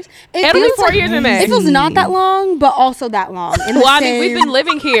 years? It'll be feels 4 years in May. It feels not that long, but also that long. In the Well, I mean, we've same- been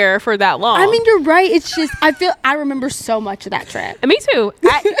living here for that long. I mean, you're right. It's just I remember so much of that trip, And me too.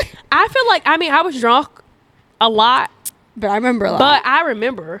 I feel like I was drunk a lot, but I remember a lot. but I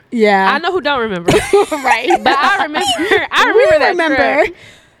remember. yeah, I know who don't remember, right. but I remember. I remember that remember. trip.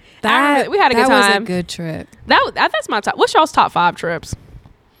 We had a good That was a time. good trip. That's my top. What's y'all's top 5 trips?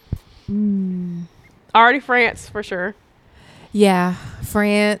 Already France for sure. Yeah,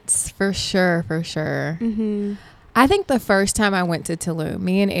 France for sure. I think the first time I went to Tulum,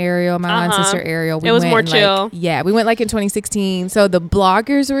 me and Ariel, my line sister Ariel, It was went more in, chill. We went like in 2016. So the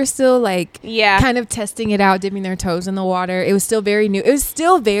bloggers were still like kind of testing it out, dipping their toes in the water. It was still very new. It was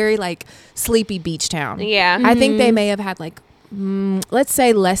still very like sleepy beach town. Yeah. I think they may have had like, let's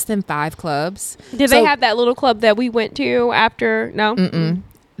say less than 5 clubs. Did they have that little club that we went to after? No.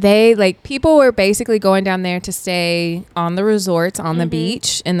 They like people were basically going down there to stay on the resorts on the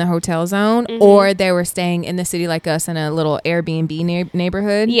beach in the hotel zone, or they were staying in the city like us in a little Airbnb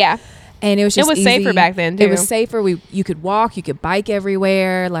neighborhood. Yeah. And it was just easy. safer back then too. It was safer. You could walk, you could bike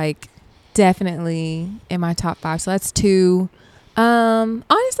everywhere. Like definitely in my top 5. So that's 2.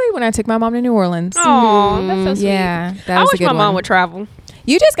 Honestly, when I took my mom to New Orleans. Oh, that's so sweet. Yeah, that I was wish a good my mom one. would travel.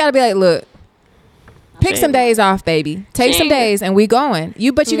 You just gotta be like, look. Pick some days off, baby. Take some days, and we going.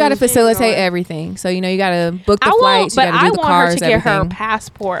 But you got to facilitate everything. So you got to book the flights. You got to do the cars. I want her to get everything. her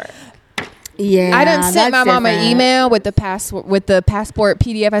passport. Yeah, I done sent my mom an different. email with the passport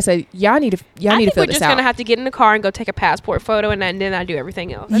PDF. I said, y'all need to fill this out. I think we're just gonna have to get in the car and go take a passport photo, and then I do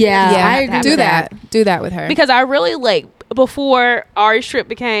everything else. I agree do with that. Do that with her because I really like before Ari's trip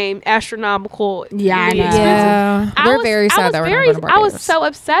became astronomical. Yeah, I know. Yeah, I we're was- very I sad was that we're very- not going to I was Barbados. so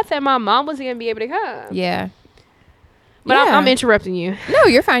upset that my mom wasn't gonna be able to come. Yeah. But Yeah. I'm interrupting you. No,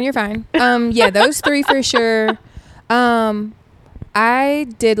 you're fine. You're fine. Yeah, those 3 for sure. I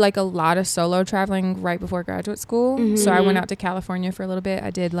did like a lot of solo traveling right before graduate school. So I went out to California for a little bit.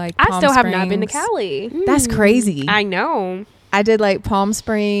 I did like I Palm still have not been to Springs. Cali. That's crazy. I know. I did like Palm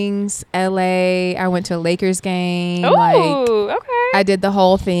Springs, LA. I went to a Lakers game. Oh, Like okay. I did the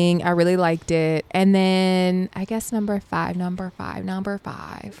whole thing. I really liked it. And then I guess number five.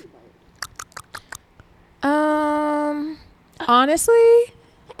 Honestly,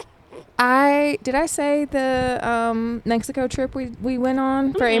 did I say the Mexico trip we went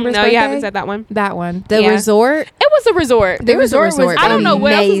on for Amber's No, birthday? you haven't said that one. That one. The Yeah. resort. It was a resort. The resort was I don't know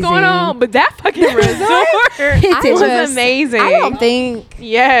what else is going amazing. on, but that fucking resort It was just- amazing. I don't think.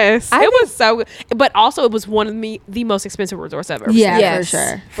 Yes, I it was so good. But also, it was one of the most expensive resorts I've ever Yeah, seen. Yes, for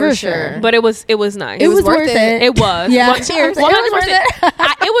sure. for sure. But it was nice. It was worth it. It was. Yeah. Cheers. It was worth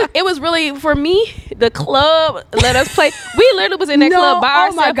 100%. It was really for me. The club let us play. We literally was in that No, club by oh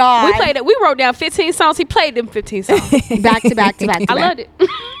ourselves. my God. We played it. We wrote down 15 songs. He played them 15 songs. Back to back to back. To I back. loved it.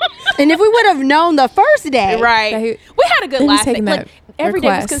 And if we would have known the first day, Right. That he- We had a good Who's last day. taking Like that every day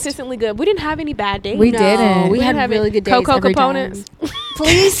was request? consistently good. We didn't have any bad days. We No, didn't. We had didn't have really any good days. cocoa every components. time.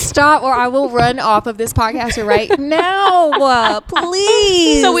 Please stop, or I will run off of this podcast right now.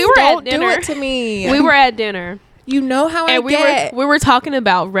 Please. So we were at Don't do dinner. it to me. We were at dinner. You know how I And get. we were talking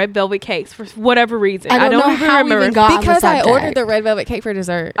about red velvet cakes for whatever reason. I don't know even how we remember. even got on the Because I subject. ordered the red velvet cake for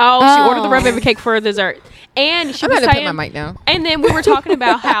dessert. Oh, she ordered the Oh. red velvet cake for dessert. And she I'm was going to put saying, my mic down. and then we were talking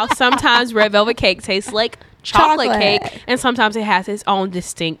about how sometimes red velvet cake tastes like chocolate Chocolate. cake, and sometimes it has its own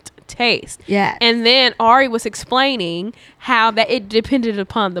distinct taste. Yeah. And then Ari was explaining how that it depended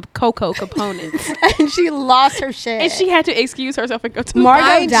upon the cocoa components, And she lost her shit. and she had to excuse herself and go to the Margo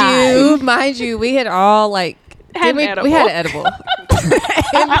bathroom. died. Mind you, we had all like. Had we an edible. had an edible.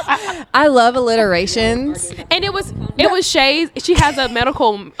 And I love alliterations. And it was Shay's. She has a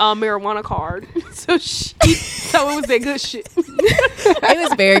medical marijuana card, so it was that good shit. It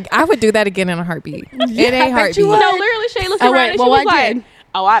was very. I would do that again in a heartbeat. In a bet you heartbeat. would. No, literally, Shay looked Oh, around wait, and well, she was I like, did.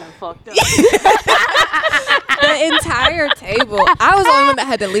 "Oh, I done fucked up." The entire table. I was the only one that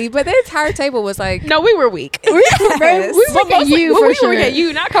had to leave, but the entire table was like. No, we were weak. we look at you for we sure. were at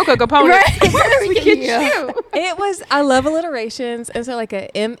you, not cocoa components. Right. We Look get at you. you. It was. I love alliterations, and so like a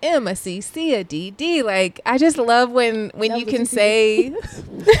MM, a CC, a DD. Like I just love when you can say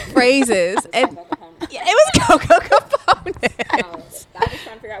phrases, and yeah, it was cocoa component. I was trying to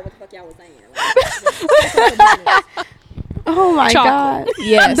figure out what the fuck y'all was saying. Oh my Chocolate. god.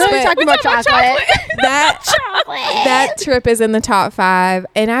 Yes, Billy but talking about chocolate. that trip is in the top 5,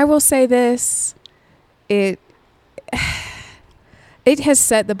 and I will say this: it has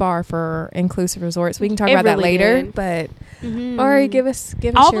set the bar for inclusive resorts. We can talk It about that really later, did. but Ari, give us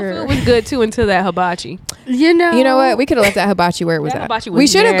All the your. food was good too until that hibachi. You know what? We could have left that hibachi where it was That at. hibachi was We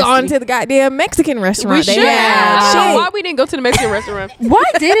should have nasty. gone to the goddamn Mexican restaurant. We They should. had I don't know shit. why we didn't go to the Mexican restaurant. Why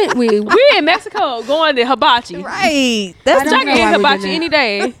didn't we? We're in Mexico going to hibachi. Right. I That's don't I know can why get we hibachi didn't. any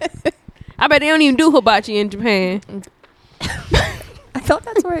day. I bet they don't even do hibachi in Japan. I thought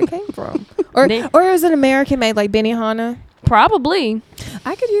that's where it came from. Or They- or is it American made like Benihana? Probably.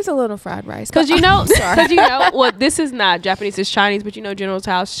 I could use a little fried rice. Because but- well, this is not Japanese, it's Chinese, but General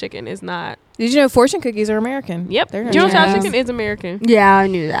Tso's chicken is not. Did you know fortune cookies are American? Yep. They're General American. Tso's chicken is American. Yeah, I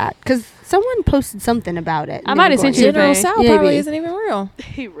knew that because someone posted something about it. I might have sent you a General thing. Tso Maybe. probably isn't even real.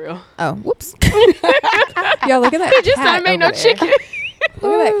 He real. Oh, whoops. Y'all, look at that. He just cat not made over no there. chicken.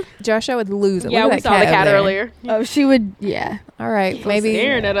 Look at that. Joshua would lose it. Yeah, Look we at that saw the cat over there. earlier. Oh, she would. Yeah. All right, Maybe maybe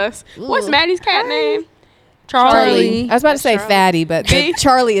staring at us. What's Maddie's cat name? Charlie. I was about to say Charlie. fatty, but See?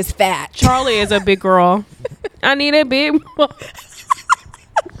 Charlie is fat. Charlie is a big girl. I need a big one.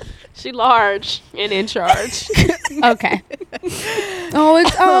 She large and in charge. Okay. Oh,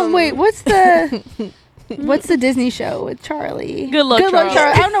 it's wait, what's the Disney show with Charlie? Good luck, Charlie.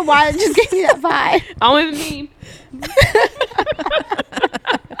 I don't know why it just gave me that vibe. I'm with me.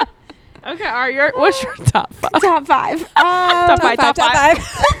 Okay, all right. What's your top 5? Top 5. Top 5. Top five.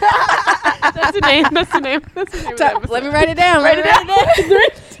 That's the name. That's the name. That's the name. of the episode. Let me write it down. Write it down.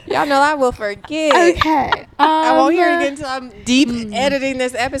 Y'all know I will forget. Okay. I won't hear it again until I'm deep editing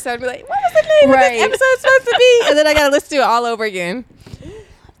this episode. Be like, what was the name Right. of this episode supposed to be? And then I gotta listen to it all over again.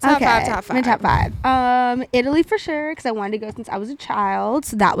 Top five. My top 5. Italy for sure because I wanted to go since I was a child,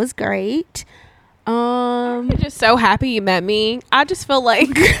 so that was great. I'm just so happy you met me. I just feel like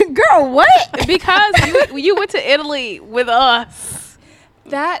Girl, what? because you went to Italy with us.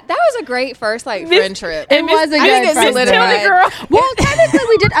 That was a great first friend trip. It was a I think good it's friend solidified. trip. Tilly girl. Well, technically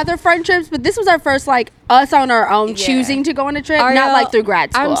we did other friend trips, but this was our first us on our own Yeah. choosing to go on a trip, Are not y'all- like through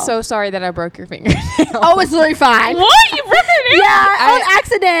grad school. I'm so sorry that I broke your finger. Oh, it's literally fine. What? You broke her name? Yeah, on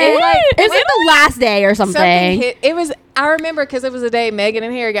accident. It was like the last day or something. Something hit. It was. I remember because it was the day Megan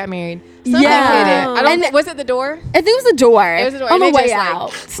and Harry got married. Something Yeah. hit it. I don't. And- think was it the door? I think it was the door. It was the door, On and the it way just,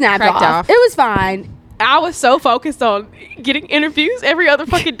 out. Snapped cracked off. off. It was fine. I was so focused on getting interviews every other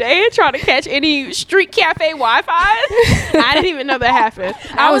fucking day and trying to catch any street cafe Wi-Fi. I didn't even know that happened.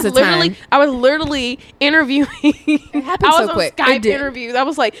 I was was a time. literally interviewing. happened I was so on quick. Skype It did. interviews. I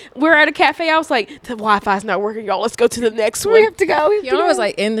was like, we're at a cafe. I was like, the Wi-Fi's not working, y'all. Let's go to the next We one. have to go. We have to Fiona go.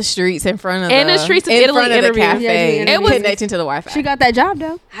 was in the streets in front of In the streets of Italy front of the interviewing. cafe. Yeah, It doing was connecting to the Wi-Fi. She got that job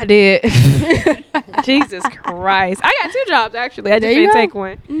though. I did. Jesus Christ. I got 2 jobs actually. I just There you didn't go. take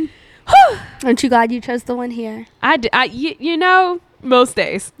one. Aren't you glad you chose the one here? You know, most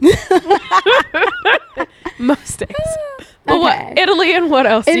days. Most days. But Okay. what? Italy and what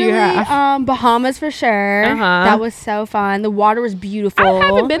else do you Italy, have? Bahamas for sure. Uh-huh. That was so fun. The water was beautiful. I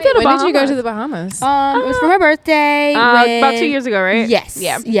haven't been to the When Bahamas. did you go to the Bahamas? It was for my birthday. About 2 years ago, right? Yes.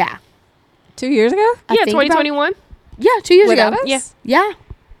 Yeah. Yeah. 2 years ago? I Yeah, think 2021. Yeah, 2 years Without ago. us? Yeah. Yeah.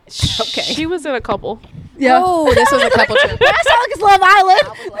 Okay. She was in a couple. Yeah. Oh, this was a couple trips. I sound like it's Love Island.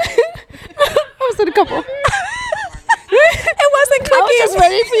 I was in a couple. It wasn't I clicking. was just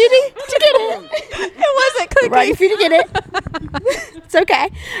ready for you to get it. It wasn't clicking. Ready for you to get it. It's okay.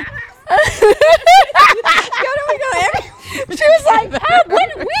 She was like, when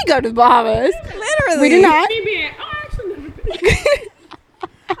did we go to the Bahamas? Literally. We did not.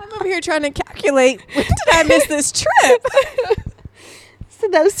 I'm over here trying to calculate when did I miss this trip? So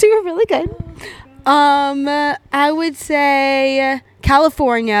those two are really good. I would say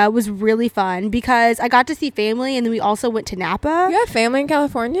California was really fun because I got to see family, and then we also went to Napa. You have family in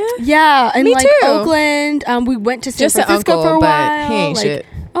California? Yeah, and Me like too. Oakland. We went to San Just an Francisco uncle, for a but while. he ain't like, shit.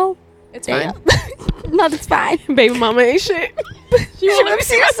 Oh, It's damn. fine. No, that's fine. Baby mama ain't shit. She won't let me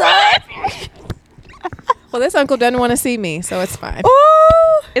see your son. Well, this uncle doesn't want to see me, so it's fine.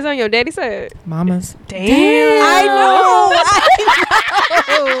 Oh, It's on your daddy's side. Mama's. Damn. I know.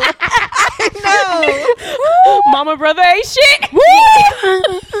 Mama, brother ain't shit.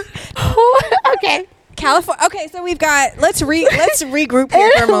 okay. California. Okay, so we've got. Let's regroup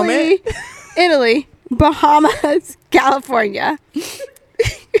here for a moment. Italy, Bahamas, California.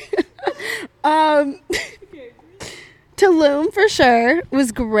 Tulum for sure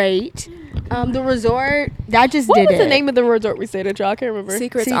was great. The resort that just What did was it. the name of the resort we stayed at, y'all? I can't remember.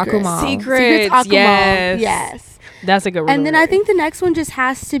 Secrets Secrets. Akumal. Secrets. Aquamal. Yes. Yes. That's a good resort. And then I think the next one just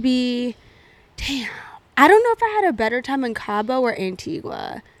has to be, damn, I don't know if I had a better time in Cabo or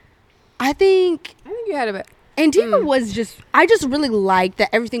Antigua. I think I think you had a bit. Antigua was just, I just really liked that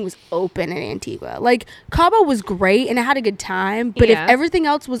everything was open in Antigua. Like, Cabo was great and I had a good time, but Yeah. if everything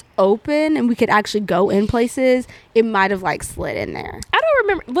else was open and we could actually go in places, it might have slid in there. I don't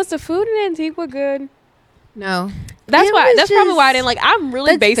remember. Was the food in Antigua good? No. That's It why. was That's probably just- why I didn't like. I'm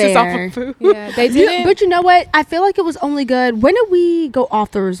really That's based this off fair. of food. Yeah, they You- didn't. but you know what? I feel like it was only good. When did we go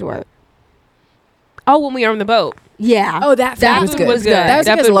off the resort? Oh, when we were on the boat. Yeah. Oh, that food was good. was good. That was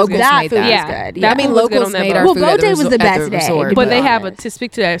That because food was locals good. That made food that. was Yeah. good. That Yeah. I mean, food was good locals on that made boat. our Well, food boat at the day was the at best day, resort. to But be they have honest. to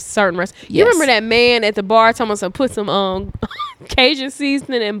speak to that certain restaurant. You Yes. remember that man at the bar telling us to put some Cajun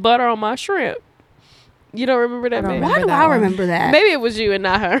seasoning and butter on my shrimp? You don't remember that I don't man? Why remember do that I one. remember that? Maybe it was you and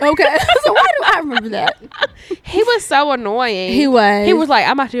not her. Okay. So why do I remember that? He was so annoying. He was. He was like,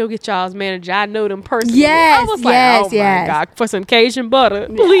 I'm about to go get y'all's manager. I know them personally. Yes, I was like, yes, oh yes. my God, for some Cajun butter.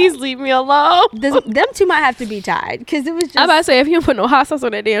 Please leave me alone. Them two might have to be tied because it was just. I'm about to say, if you don't put no hot sauce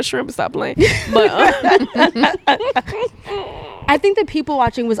on that damn shrimp, stop playing. But I think the people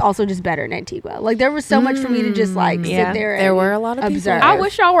watching was also just better in Antigua. Like there was so much for me to just like yeah. sit there. There and were a lot of people. observe. I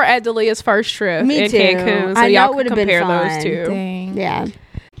wish y'all were at Delia's first trip Me in too. Cancun, so I know y'all it could would've been compare fun. those two. Dang. Yeah.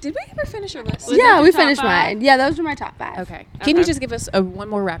 Did we ever finish your list? Was Yeah, that we your top finished five? mine. Yeah, those were my top 5. Okay. Can you just give us one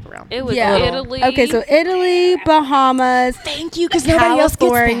more wraparound? It was Yeah. Italy. Okay, so Italy, Bahamas, Thank you, because nobody else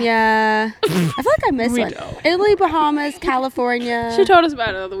gets that. California. I feel like I missed We one. don't. Italy, Bahamas, California. She told us about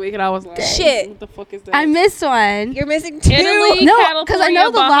it the other week, and I was like, Shit. what the fuck is that? I missed one. You're missing two. Italy, No, California, 'cause I know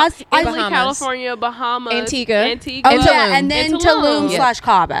the last- Italy, Bahamas. California, Bahamas, Antigua. Oh, And yeah, Tulum. and then And Tulum. Tulum Yeah. /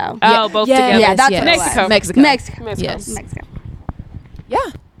 Cabo. Oh, both together. Yeah, that's what it Mexico. was. Mexico. Mexico. Yes. Mexico. Yeah.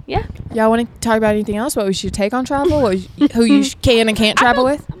 Yeah. Y'all want to talk about anything else? What we should take on travel? Who you can and can't travel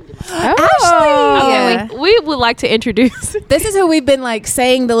with? Oh. Yeah. We would like to introduce. This is who we've been like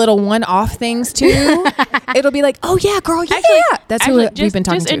saying the little one-off things to. It'll be like, oh yeah, girl, yeah. That's who we've been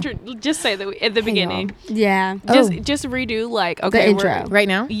talking to. Just say that at the beginning. Yeah. Just redo like okay The we're- intro. Right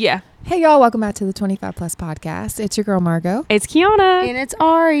now? Yeah. Hey y'all, welcome back to the 25 Plus podcast. It's your girl Margot. It's Kiana And it's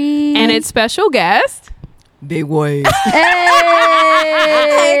Ari. and it's special guest. Big wave.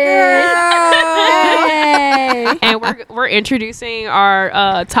 Hey. And we're introducing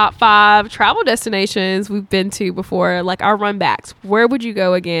our top 5 travel destinations we've been to before, like our run backs. Where would you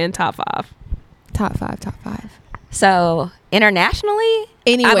go again? Top 5. Top 5. So internationally,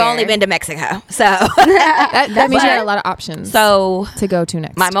 Anywhere. I've only been to Mexico. So That means you But- got a lot of options so to go to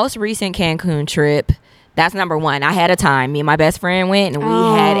next. my most recent Cancun trip, that's number 1. I had a time. Me and my best friend went, and we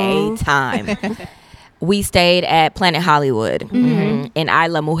had a time. We stayed at Planet Hollywood in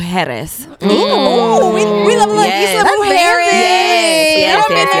Isla Mujeres. Ooh, we love Yes. Isla Mujeres. Yes. I've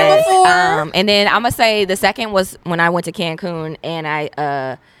been there before. And then I'm gonna say the second was when I went to Cancun and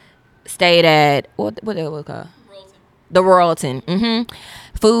I stayed at what it was called? The Royalton.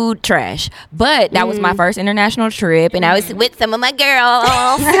 Food trash, but that was my first international trip, and I was with some of my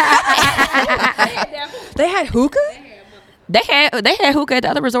girls. They had hookah? They had hookah at the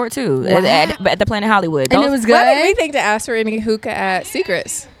other resort too, at the Planet Hollywood. And Those- it was Why did we good. think to ask for any hookah at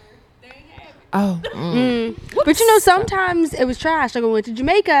Secrets? Oh. But you know, sometimes it was trash. Like when we went to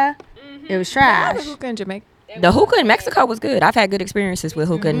Jamaica, it was I had trash. a hookah in Jamaica. The hookah in Mexico was good. I've had good experiences with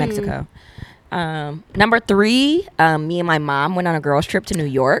hookah in Mexico. Number 3, me and my mom went on a girls trip to New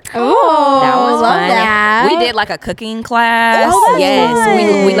York. Oh, That was love fun. that. We did like a cooking class. Oh, that's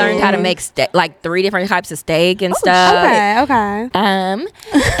yes, we fun. learned how to make like 3 different types of steak and stuff. Okay.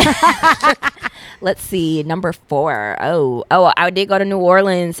 Let's see, number 4. Oh, I did go to New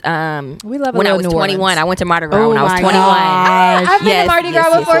Orleans. We love a when I little was New 21. Orleans. I went to Mardi Gras Oh when I was my 21. gosh. I've been to Mardi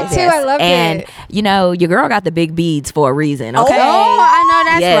Gras before too. I loved and, it. you know, your girl got the big beads for a reason. Okay. Oh, I know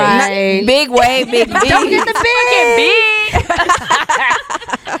that's Yes. right. Big wave, big beads. Don't get the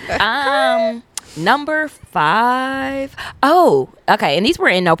big. Number 5. Oh, okay. And these were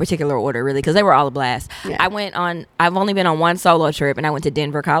in no particular order, really, because they were all a blast. Yeah. I've only been on one solo trip, and I went to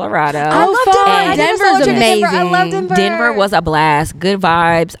Denver, Colorado. Oh, fun. And Denver's amazing. I love Denver. Denver was a blast. Good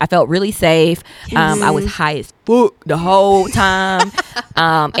vibes. I felt really safe. I was high as fuck the whole time.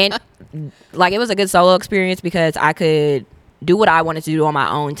 And like it was a good solo experience because I could do what I wanted to do on my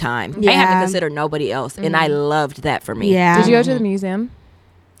own time. I didn't have Yeah. to consider nobody else. And I loved that for me. Yeah. Did you go to the museum?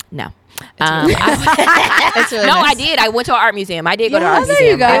 No. It's really No, nice. I did. I went to an art museum. I did go to an Yeah, art there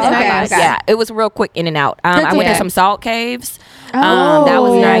museum. you go. I did Okay, nice. okay. Yeah, it was real quick in and out. Good I went to to some salt caves. Oh, That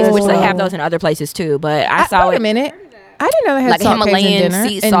was nice, which they yeah. have those in other places too. But I saw Wait it a minute. I didn't know they had like salt caves Himalayan in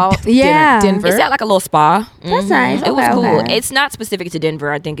sea dinner. salt. Yeah. Denver. It's at like a little spa. That's Mhm. nice. It was Okay, cool. okay. It's not specific to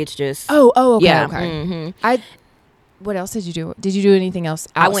Denver. I think it's just. Oh, okay, yeah. okay. mhm. What else did you do? Did you do anything else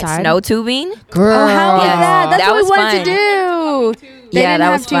I outside? went snow tubing. Girl. Oh, how was Yes. that? That's That what we was wanted fun. to do. They Yeah, didn't that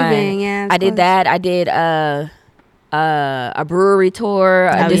have was fun. tubing. Yeah, I did that. I did a brewery tour,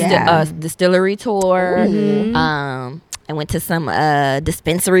 yeah. a distillery tour. Mhm. I went to some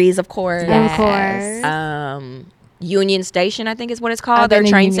dispensaries, of course. Of course. Union Station, I think is what it's called. I've Their been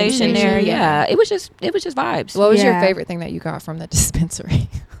to train Union station there. Station. Yeah, it was just vibes. What was your Yeah. favorite thing that you got from the dispensary?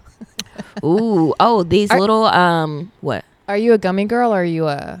 Ooh, oh, these Are- little what? Are you a gummy girl or are you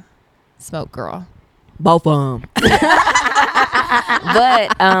a smoke girl? both of them.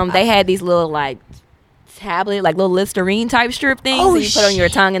 But they had these little like tablet, like little Listerine type strip things that you put on your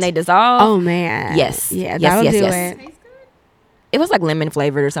tongue and they dissolve. Oh man. Yes. Yeah, Yes, that'll yes, do yes. it. It was like lemon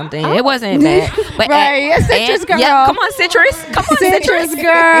flavored or something. It wasn't bad. But Right, citrus girl. Yeah, come on, citrus. Come on, Citrus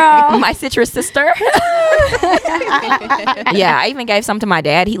girl. My citrus sister. Yeah, I even gave some to my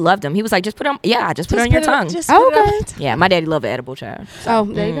dad. He loved them. He was like, just put them. Yeah, just put it on your tongue. Just put it on your tongue. Yeah, my daddy loved an edible child. Oh,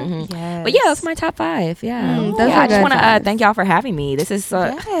 there you go. Mhm. But yeah, that's my top 5. Yeah, those yeah. are I just good want to fives. thank y'all for having me. This is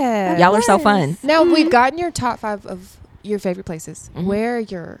Yeah. y'all are so fun. Now we've gotten your top 5 of your favorite places. Mhm. Where are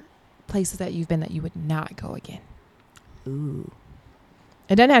your places that you've been that you would not go again? Ooh.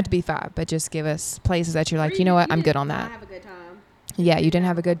 It doesn't have to be 5, but just give us places that you're like, you know what, I'm good on that. have a good time. Yeah, you didn't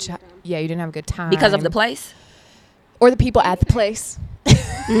have a good yeah, you didn't have a good time Because of the place. or the people at the place.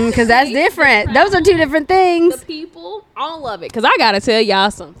 Because that's different. Those are 2 different things. The people, all of it. Because I got to tell y'all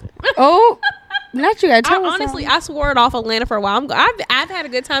something. Oh, not you gotta tell us Honestly, something. I swore it off Atlanta for a while. I've had a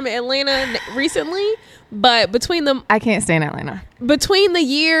good time in Atlanta recently, but between I can't stay in Atlanta. the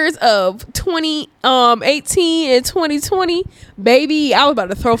years of 2018 and 2020, baby, I was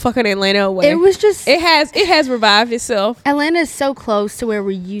about to throw fucking Atlanta away. It was just It has revived itself. Atlanta is so close to where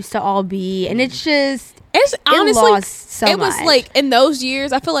we used to all be, and it's just It's honestly, lost so it was much. like in those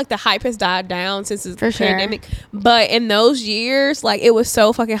years. I feel like the hype has died down since the For sure. pandemic. But in those years, like it was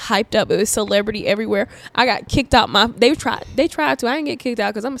so fucking hyped up. It was celebrity everywhere. I got kicked out. They tried to. I didn't get kicked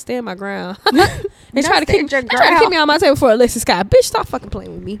out because I'm gonna stand my ground. They tried to kick me out my table for Alexis Scott. Bitch, stop fucking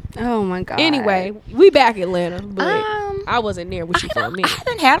playing with me. oh my god. Anyway, we back Atlanta, but Um, I wasn't there with you for a minute. I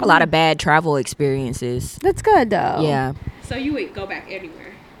haven't had a lot of bad travel experiences. that's good though. Yeah. So you would go back anywhere?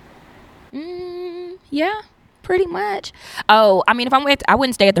 Yeah, pretty much. Oh, I mean, if I'm with, I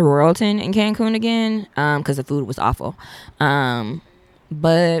wouldn't stay at the Royalton in Cancun again, because the food was awful.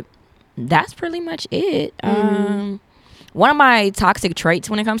 But that's pretty much it. One of my toxic traits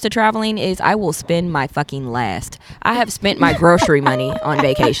when it comes to traveling is I will spend my fucking last. I have spent my grocery money on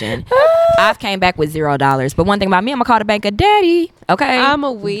vacation. I've came back with $0. But one thing about me, I'm gonna call the bank a daddy. Okay. I'm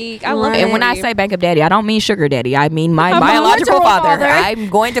a weak. I love And when I say bank of daddy, I don't mean sugar daddy. I mean my biological literal father. father. I'm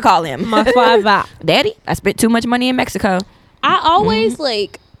going to call him my father. daddy. I spent too much money in Mexico. I always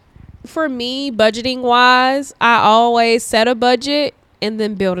like, for me, budgeting wise, I always set a budget and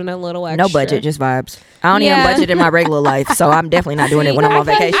then building a little extra. No budget, just vibes. I don't Yeah. even budget in my regular life, so I'm definitely not doing it when I'm on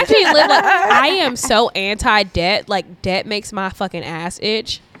vacation. I can't live like I am so anti-debt. Like debt makes my fucking ass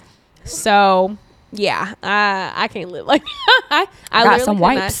itch. So yeah, I can't live like I got literally some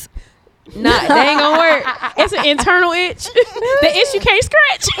cannot. wipes. Nah, they ain't gonna work. It's an internal itch. The itch you can't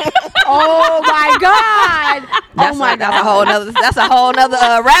scratch. Oh my god. That's that's a whole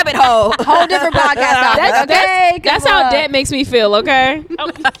nother rabbit hole. Whole different podcast topic. Okay. That's how debt makes me feel. Okay.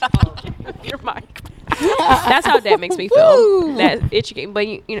 Your mic. That's how that makes me ful. That itchy. But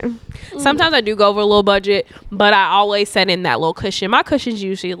you know, sometimes I do go over a little budget, but I always set in that little cushion. My cushion's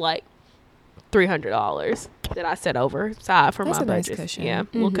usually like $300 that I set over aside for That's my a nice budget. cushion. Yeah,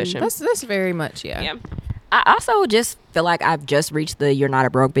 little cushion. That's very much yeah. I also just feel like I've just reached the you're not a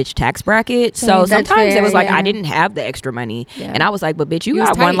broke bitch tax bracket. So That's sometimes it fair, was like yeah. I didn't have the extra money. Yeah. And I was like, but bitch, you You was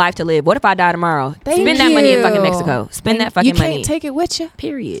got one tight. life to live. What if I die tomorrow? Thank Spend that money in fucking you. Mexico. Spend that fucking you can't money. take it with you,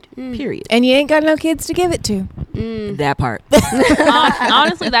 Period. Period. and you ain't got no kids to give it to. That part.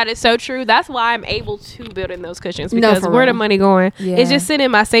 Honestly, that is so true. That's why I'm able to build in those cushions No, because for where the real. money going? Yeah. It's just sitting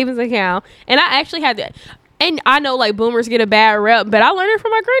in my savings account, and I actually had that. And I know like boomers get a bad rep, but I learned it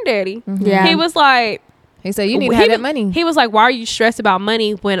from my granddaddy. Yeah. He was like, He said you need to have that money. He was like, "Why are you stressed about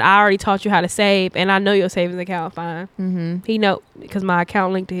money when I already taught you how to save, and I know your savings account fine." Mm-hmm. He know because my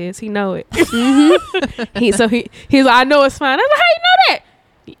account linked to his. He know it. He's like, "I know it's fine." I was like, "How you know that?"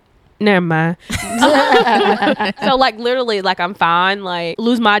 Never mind. So like literally, like I'm fine. Like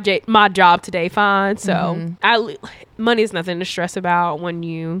lose my job today, fine. So money is nothing to stress about when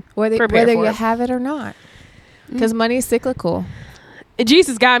you whether prepare for you it. have it or not, because money is cyclical.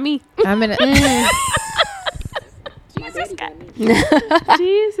 Jesus got me. I'm in. Jesus got me.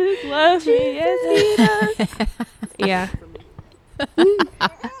 Jesus loves me. Yes, he does. Yeah.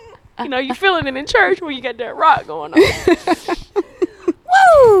 You know, you feeling it in church when you got that rock going on.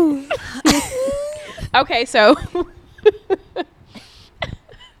 Woo! Okay, so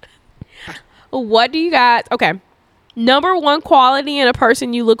what do you guys? Okay, number one quality in a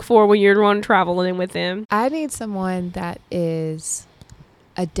person you look for when you're going traveling with them. I need someone that is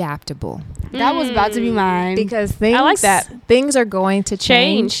adaptable, That was about to be mine. because things I like that. Things are going to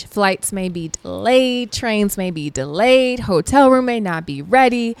change. Flights may be delayed, trains may be delayed, hotel room may not be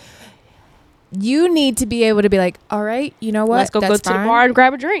ready. you need to be able to be like, all right, you know what? Let's go That's to the fine. bar and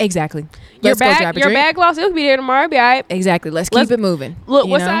grab a drink. Exactly. Your Let's go grab a drink. bag loss, it'll be there tomorrow. It'll be all right. Exactly. Let's keep it moving. Look,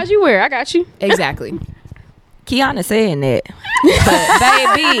 you what know? size you wear? I got you. Exactly. Kiana saying that. But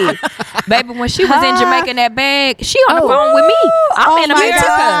baby, when she was in Jamaica in that bag, she on the phone with me. I'm in America.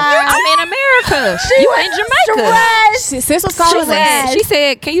 I'm in America. You in Jamaica. Sis was calling us. She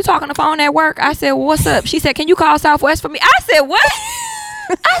said, can you talk on the phone at work? I said, well, what's up? She said, can you call Southwest for me? I said, what?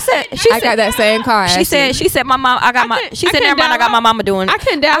 I got that same car. She said, my mom, I got never mind, I got my mama doing. I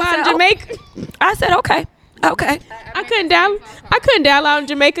couldn't dial out in Jamaica. I said, okay. I couldn't dial out in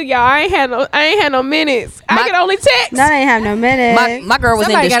Jamaica, y'all. I ain't had no minutes. I could only text. No, they ain't have no minutes. My girl was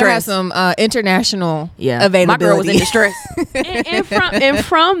Somebody in gotta have distress. some international My availability. girl was in distress. and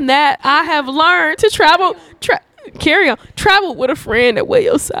from that, I have learned to travel with a friend that weigh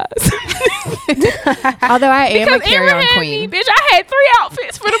your size. Although I am a Because carry-on Amber had queen. me, bitch. I had 3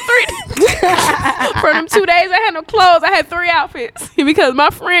 outfits for them 3 for them 2 days. I had no clothes. I had 3 outfits because my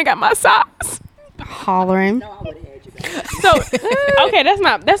friend got my size. Hollering. So okay, that's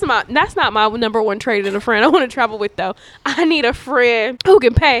not my number one trait in a friend I want to travel with though. I need a friend who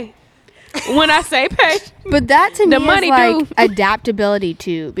can pay. When I say pay, But that to The me money is like do. adaptability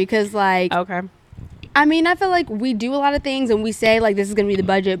too, because like okay, I mean, I feel like we do a lot of things and we say like this is gonna be the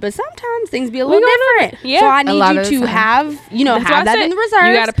budget, but sometimes things be a little different. Yeah. So I A lot need of you the to time. have That's why I have that said in the reserves.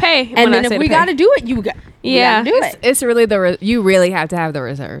 you gotta pay. when and then I say if we to pay. gotta do it, you got Yeah. do it. It's really you really have to have the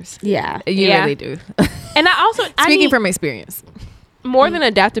reserves. Yeah. You Yeah. really do. And I also Speaking need, from experience. more than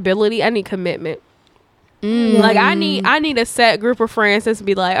adaptability, I need commitment. Like I need a set group of friends that's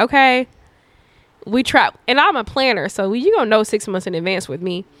be like, okay, we travel, and I'm a planner, so you gonna know 6 months in advance with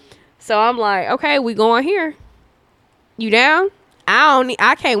me. So I'm like, okay, we going here. You down?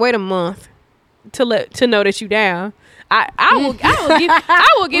 I can't wait a month to know that you down. I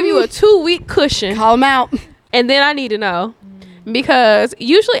will give you a 2-week cushion, Call them out. and then I need to know because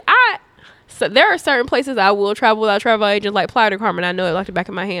usually so there are certain places I will travel without a travel agent, like Playa del Carmen. I know it like the back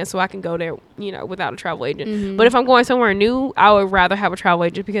of my hand, so I can go there, without a travel agent. But if I'm going somewhere new, I would rather have a travel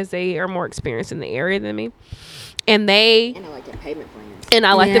agent because they are more experienced in the area than me, and I like the payment plans. And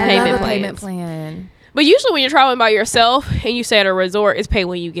I like the Yeah. payment Another plans. payment plan. But usually when you're traveling by yourself and you stay at a resort, it's pay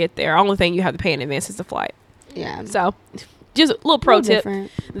when you get there. Only thing you have to pay in advance is the flight. Yeah. So just a little pro Little tip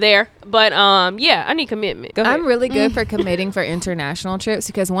different. there. But yeah, I need commitment. Go ahead. I'm really good for committing for international trips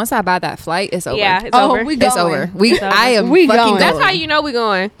because once I buy that flight, it's over. Yeah, it's Oh, over. we It's going. over. It's over. I am We fucking going. That's going. how you know we're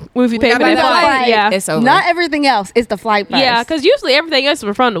going. If you pay gotta for buy that the flight. flight. Yeah. It's over. Not everything else. It's the flight first. Yeah, because usually everything else is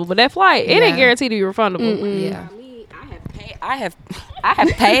refundable, but that flight, it Yeah. ain't guaranteed to be refundable. Yeah. I have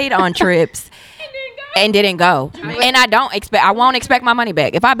paid on trips and didn't go. And I won't expect my money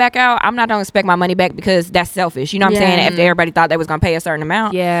back. If I back out, I'm not gonna expect my money back because that's selfish. You know what I'm Yeah. saying? If everybody thought they was gonna pay a certain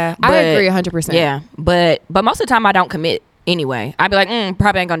amount. Yeah. But- I agree 100%. Yeah. But most of the time I don't commit anyway. I'd be like,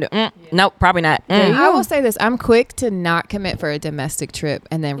 probably ain't gonna do nope, probably not. I will say this. I'm quick to not commit for a domestic trip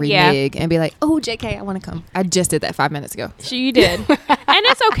and then Yeah. renege and be like, oh, JK, I want to come. I just did that 5 minutes ago. You did. And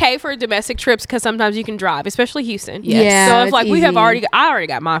it's okay for domestic trips because sometimes you can drive, especially Houston. Yes. Yeah. So if it's like easy. I already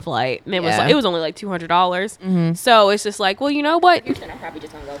got my flight, and Yeah. it was only like $200. So it's just like, well, you know what? I'm probably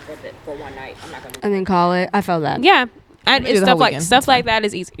just gonna go for one night. I'm not gonna And then call it. I felt that. Yeah, and Do it's the stuff whole like weekend. stuff like that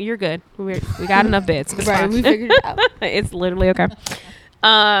is easy. You're good. We got enough beds. It's Right. fine. We figured it out. It's literally okay.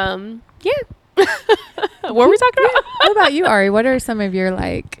 Yeah. What were we talking about? What about you, Ari? What are some of your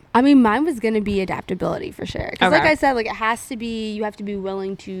like? I mean, mine was gonna be adaptability for sure. Because like Okay. I said, like it has to be. You have to be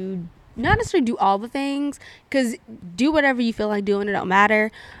willing to not necessarily do all the things. Because do whatever you feel like doing. It don't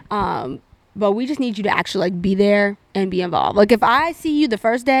matter. But we just need you to actually like be there and be involved. Like if I see you the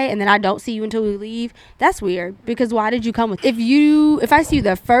first day and then I don't see you until we leave, that's weird. Because why did you come with? If I see you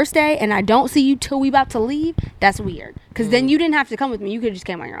the first day and I don't see you till we about to leave, that's weird. Because then you didn't have to come with me. You could just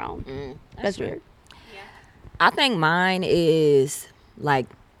came on your own. That's weird. I think mine is like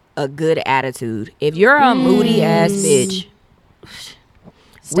a good attitude. If you're a moody ass bitch,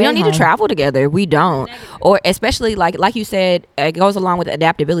 we don't need to travel together. We don't. Or especially like you said, it goes along with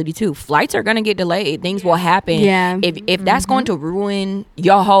adaptability too. Flights are gonna get delayed. Things will happen. Yeah. If that's going to ruin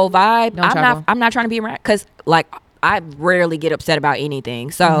your whole vibe, Don't travel. I'm not trying to be around because like I rarely get upset about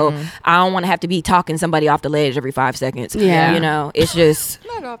anything. So I don't want to have to be talking somebody off the ledge every 5 seconds. Yeah. You know, it's just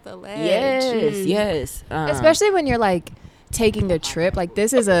Not off the ledge. yes. Especially when you're like taking a trip. Like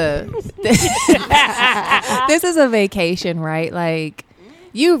this is a this is a vacation, right? Like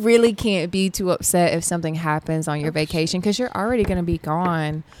you really can't be too upset if something happens on your vacation because you're already going to be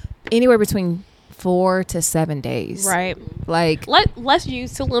gone anywhere between 4 to 7 days. Right. Like Let's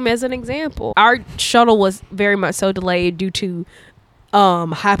use Tulum as an example. Our shuttle was very much so delayed due to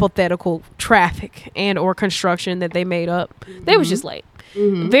hypothetical traffic and or construction that they made up. They was just late.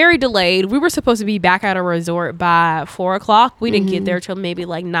 Very delayed. We were supposed to be back at a resort by 4:00. We didn't get there till maybe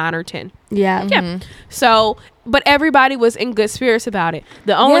like 9 or 10. Yeah. So, but everybody was in good spirits about it.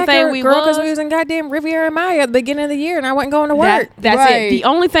 The only thing because we was in goddamn Riviera Maya at the beginning of the year and I wasn't going to work. That's Right. it. The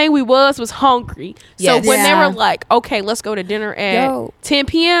only thing we was hungry. Yes. So when they Yeah. were like, okay, let's go to dinner at 10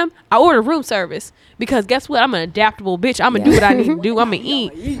 p.m., I ordered room service because guess what? I'm an adaptable bitch. I'm gonna do what I need to do. I'm gonna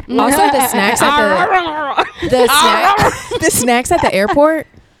eat. Also, the snacks at the snacks at the airport.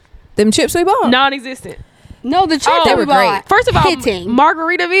 Them chips we bought. Non-existent. No, the chips Oh, that they we were great. bought. First of all, hitting.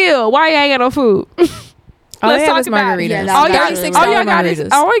 Margaritaville. Why you ain't got no food? All Let's they had talk was about it. margaritas. Yeah, that all was y'all, $36 all y'all got is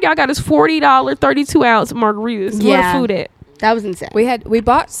margaritas. all y'all got is $40 32-ounce margaritas. Yeah. Where the food at? That was insane. We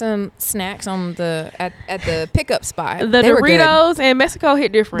bought some snacks on the at the pickup spot. The They were good. Doritos in Mexico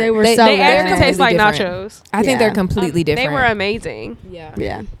hit different. They were They- so They good. actually taste like completely different. nachos. I think Yeah. they're completely different. They were amazing. Yeah.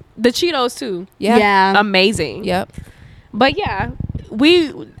 Yeah. The Cheetos too. Yeah. Yeah. Amazing. Yep. But yeah,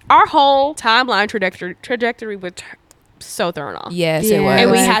 our whole timeline trajectory was so thrown off. Yes, Yeah. it was.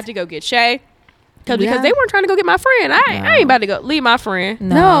 And we was. had to go get Shay. Because Yeah. they weren't trying to go get my friend. I ain't about to go leave my friend.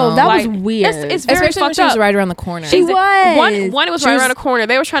 No, that Like, was weird. It's very especially when fucked she was up. right around the corner. She was. One, it was She right was- around the corner.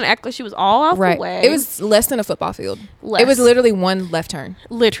 They were trying to act like she was all off right. the way. It was less than a football field. Less. It was literally one left turn.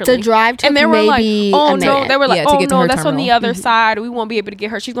 literally. to drive to and they were like, maybe oh a no, minute. they were like, Yeah, to oh get to no, her that's on the terminal. other side. We won't be able to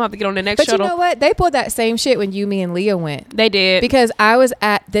get her. She's gonna have to get on the next But shuttle. you know what? They pulled that same shit when me, and Leah went. They did. Because I was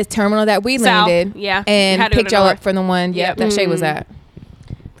at the terminal that we South, landed. yeah. And Had to go picked to y'all north. up from the one Yep. that Shay was at.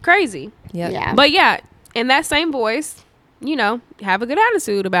 Crazy. Yep. Yeah. But yeah, in that same voice, have a good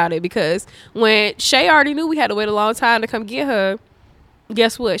attitude about it, because when Shay already knew we had to wait a long time to come get her,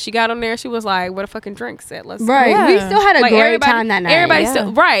 guess what? She got on there. She was like, "What a fucking drink set. Let's go." Right. Yeah. We still had a Like, great everybody- time that night. Everybody Yeah.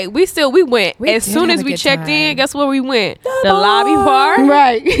 still right. We went We as did soon have as a we good checked in. time. Guess where we went? The The lobby bar. bar.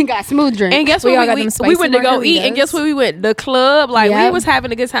 Right. Got smooth drink. And guess We what? all got them We spicy went to go eat, and margaritas. guess where we went? The club. Like we Yep. was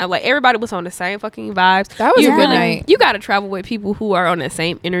having a good time. Like everybody was on the same fucking vibes. That was you a good really, night. You got to travel with people who are on the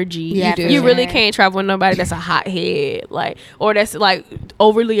same energy. Yeah, do. for You sure. really can't travel with nobody that's a hothead, like, or that's like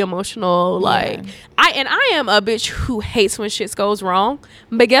overly emotional. Like I am a bitch who hates when shit goes wrong.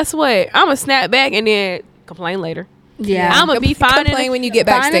 But guess what? I'm gonna snap back and then complain later. Yeah. I'm gonna be fine. Complain when you get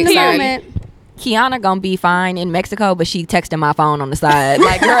back Fine in the stateside. moment. Kiana gonna be fine in Mexico, but she texting my phone on the side.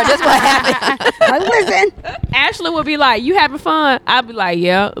 Like, girl, that's what happened. Like, listen. Ashley would be like, "You having fun?" I'd be like,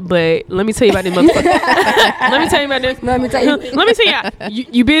 "Yeah, but let me tell you about this motherfucker. Let me tell you about this. Let me tell you. Let me tell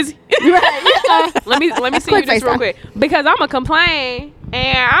you busy? let me see you Quick this real FaceTime. quick, because I'm gonna complain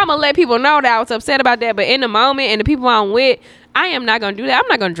and I'm gonna let people know that I was upset about that. But in the moment and the people I'm with, I am not gonna do that. I'm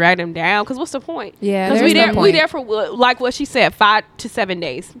not gonna drag them down, because what's the point? Yeah, because there's we no there point. for like what she said, 5 to 7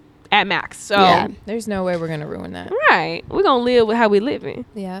 days at max. So Yeah. There's no way we're gonna ruin that. right, we're gonna live with how we living.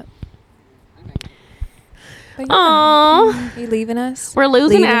 Yeah. But Aww. you leaving us? We're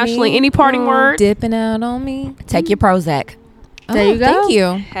losing Leaving Ashley. me? Any parting words? Dipping out on me. Take your Prozac. There you go. Thank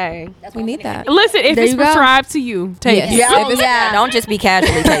you. Hey, We need that. listen, if There it's you go. prescribed to you, take Yes. it. Yeah. If it's- Yeah. Don't just be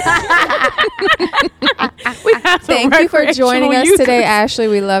casually taking it. We have some Thank you for joining recreational us users. today, Ashley.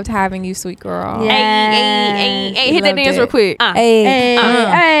 We loved having you, sweet girl. Yeah. Hey, hit that Loved dance it. real quick. Hey. Hey,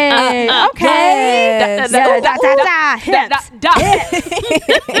 hey, okay. Yes. Yeah, da, da, da, hips.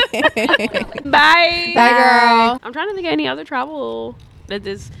 Bye. Bye, girl. I'm trying to think of any other travel that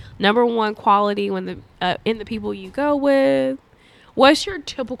is number one quality when in the people you go with. What's your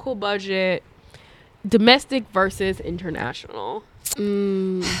typical budget, domestic versus international?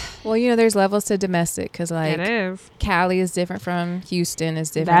 Well, there's levels to domestic because, like, It is. Cali is different from Houston, is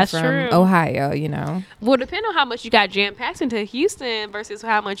different That's from true. Ohio, Well, depend on how much you got jam packed into Houston versus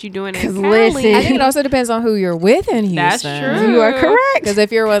how much you doing in 'Cause Cali. listen- I think it also depends on who you're with in Houston. That's true. You are correct. Because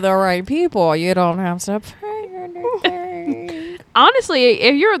if you're with the right people, you don't have to pay anything. Honestly,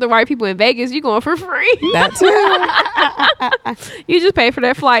 if you're with the right people in Vegas, you're going for free. That too. You just pay for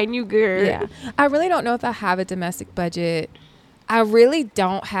that flight and you good. Yeah. I really don't know if I have a domestic budget. I really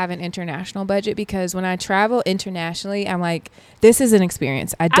don't have an international budget because when I travel internationally, I'm like, this is an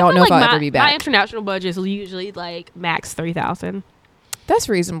experience. I don't know if I'll ever be My back. international budget is usually like max 3,000. That's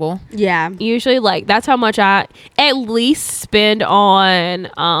reasonable. Yeah. Usually, like that's how much I at least spend on.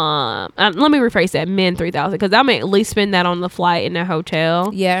 Let me rephrase that: men 3,000, because I'm at least spend that on the flight and the hotel.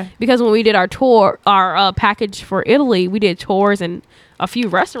 Yeah. Because when we did our tour, our package for Italy, we did tours and a few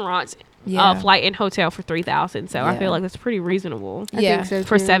restaurants. Yeah. Flight and hotel for 3,000. So I Yeah. feel like that's pretty reasonable I Yeah. think so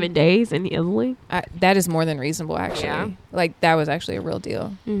for too. 7 days in Italy. That is more than reasonable, actually. Yeah. Like, that was actually a real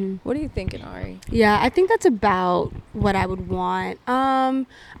deal. Mhm. What are you thinking, Ari? Yeah, I think that's about what I would want.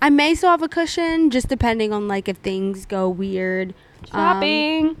 I may still have a cushion, just depending on like if things go weird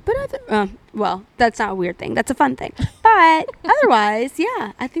Shopping. But well, that's not a weird thing. That's a fun thing. But otherwise,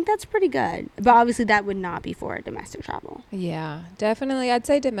 yeah, I think that's pretty good. But obviously, that would not be for domestic travel. Yeah, definitely. I'd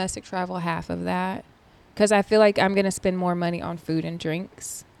say domestic travel, half of that. Because I feel like I'm going to spend more money on food and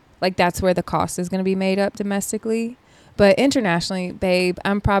drinks. Like, that's where the cost is going to be made up domestically. But internationally, babe,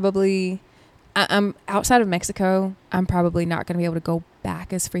 I'm outside of Mexico. I'm probably not going to be able to go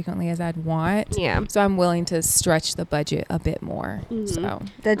back as frequently as I'd want. Yeah. So I'm willing to stretch the budget a bit more. So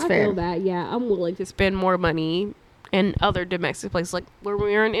That's I fair. feel that. Yeah, I'm willing to spend more money in other domestic places. Like where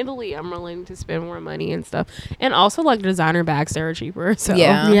we are in Italy, I'm willing to spend more money and stuff. And also like designer bags, they're cheaper. So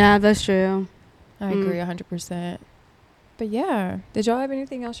Yeah. Yeah, that's true. I agree 100%. But yeah, did y'all have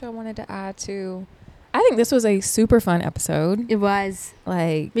anything else y'all wanted to add to? I think this was a super fun episode. It was.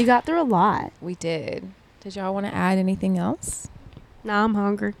 Like, We got through a lot. we did. Did y'all want to add anything else? Nah, I'm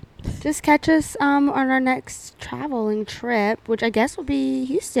hungry. Just catch us on our next traveling trip, which I guess will be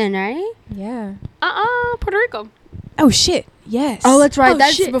Houston, right? Yeah. Puerto Rico. Oh, shit. Yes. Oh, that's right. Oh,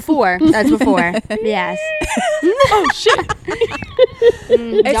 That's shit. before. That's before. Yes. Oh shit.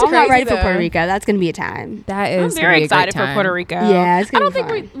 Y'all not crazy, ready for though. Puerto Rico. That's going to be a time. That I'm is very gonna be a great excited for time. Puerto Rico. Yeah, it's I gonna don't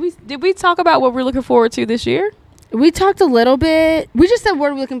be think we did we talk about what we're looking forward to this year? We talked a little bit. We just said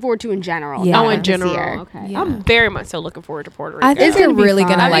what we're looking forward to in general. Yeah. Oh, in this general. year. Okay. Yeah. I'm very much so looking forward to Puerto Rico. I think It's you're gonna be really fun.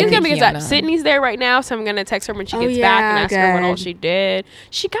 going to I like think it's it, gonna be Kiana. Sydney's there right now, so I'm gonna text her when she Oh, gets back and yeah, ask her what all good. she did.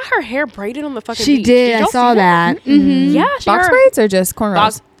 She got her hair braided on the fucking She beach. did. I y'all saw see that. Mm-hmm. Yeah, she Box got her braids or just cornrows?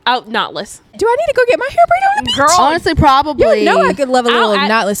 box out knotless. Do I need to go get my hair braided on the beach? Girl, Honestly, probably. You know I could love a little I'll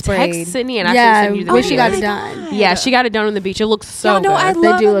knotless braid. Text Sydney and I Yeah, send you the when video. she got my it done. God. Yeah, she got it done on the beach. It looks so Y'all know I good. They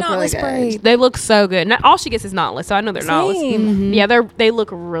love do a look really knotless good. braid. They look so good. Not all she gets is knotless, so I know they're knotless. Same. Yeah, they look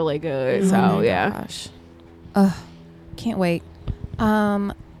really good. So Oh my yeah. gosh. Can't wait.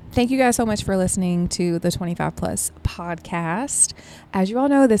 Thank you guys so much for listening to the 25 Plus podcast. As you all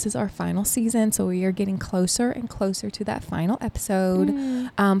know, this is our final season, so we are getting closer and closer to that final episode.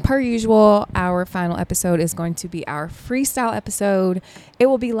 Per usual, our final episode is going to be our freestyle episode. It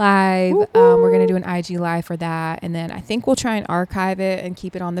will be live. We're going to do an IG live for that, and then I think we'll try and archive it and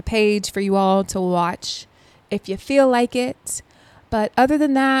keep it on the page for you all to watch if you feel like it. But other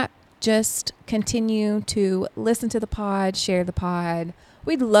than that, just continue to listen to the pod, share the pod.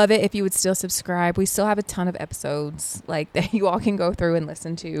 We'd love it if you would still subscribe. We still have a ton of episodes like that you all can go through and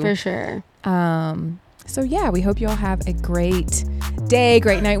listen to. For sure. So yeah, we hope you all have a great day,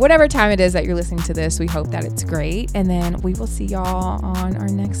 great night, whatever time it is that you're listening to this. We hope that it's great. And then we will see y'all on our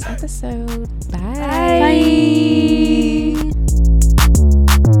next episode. Bye. Bye.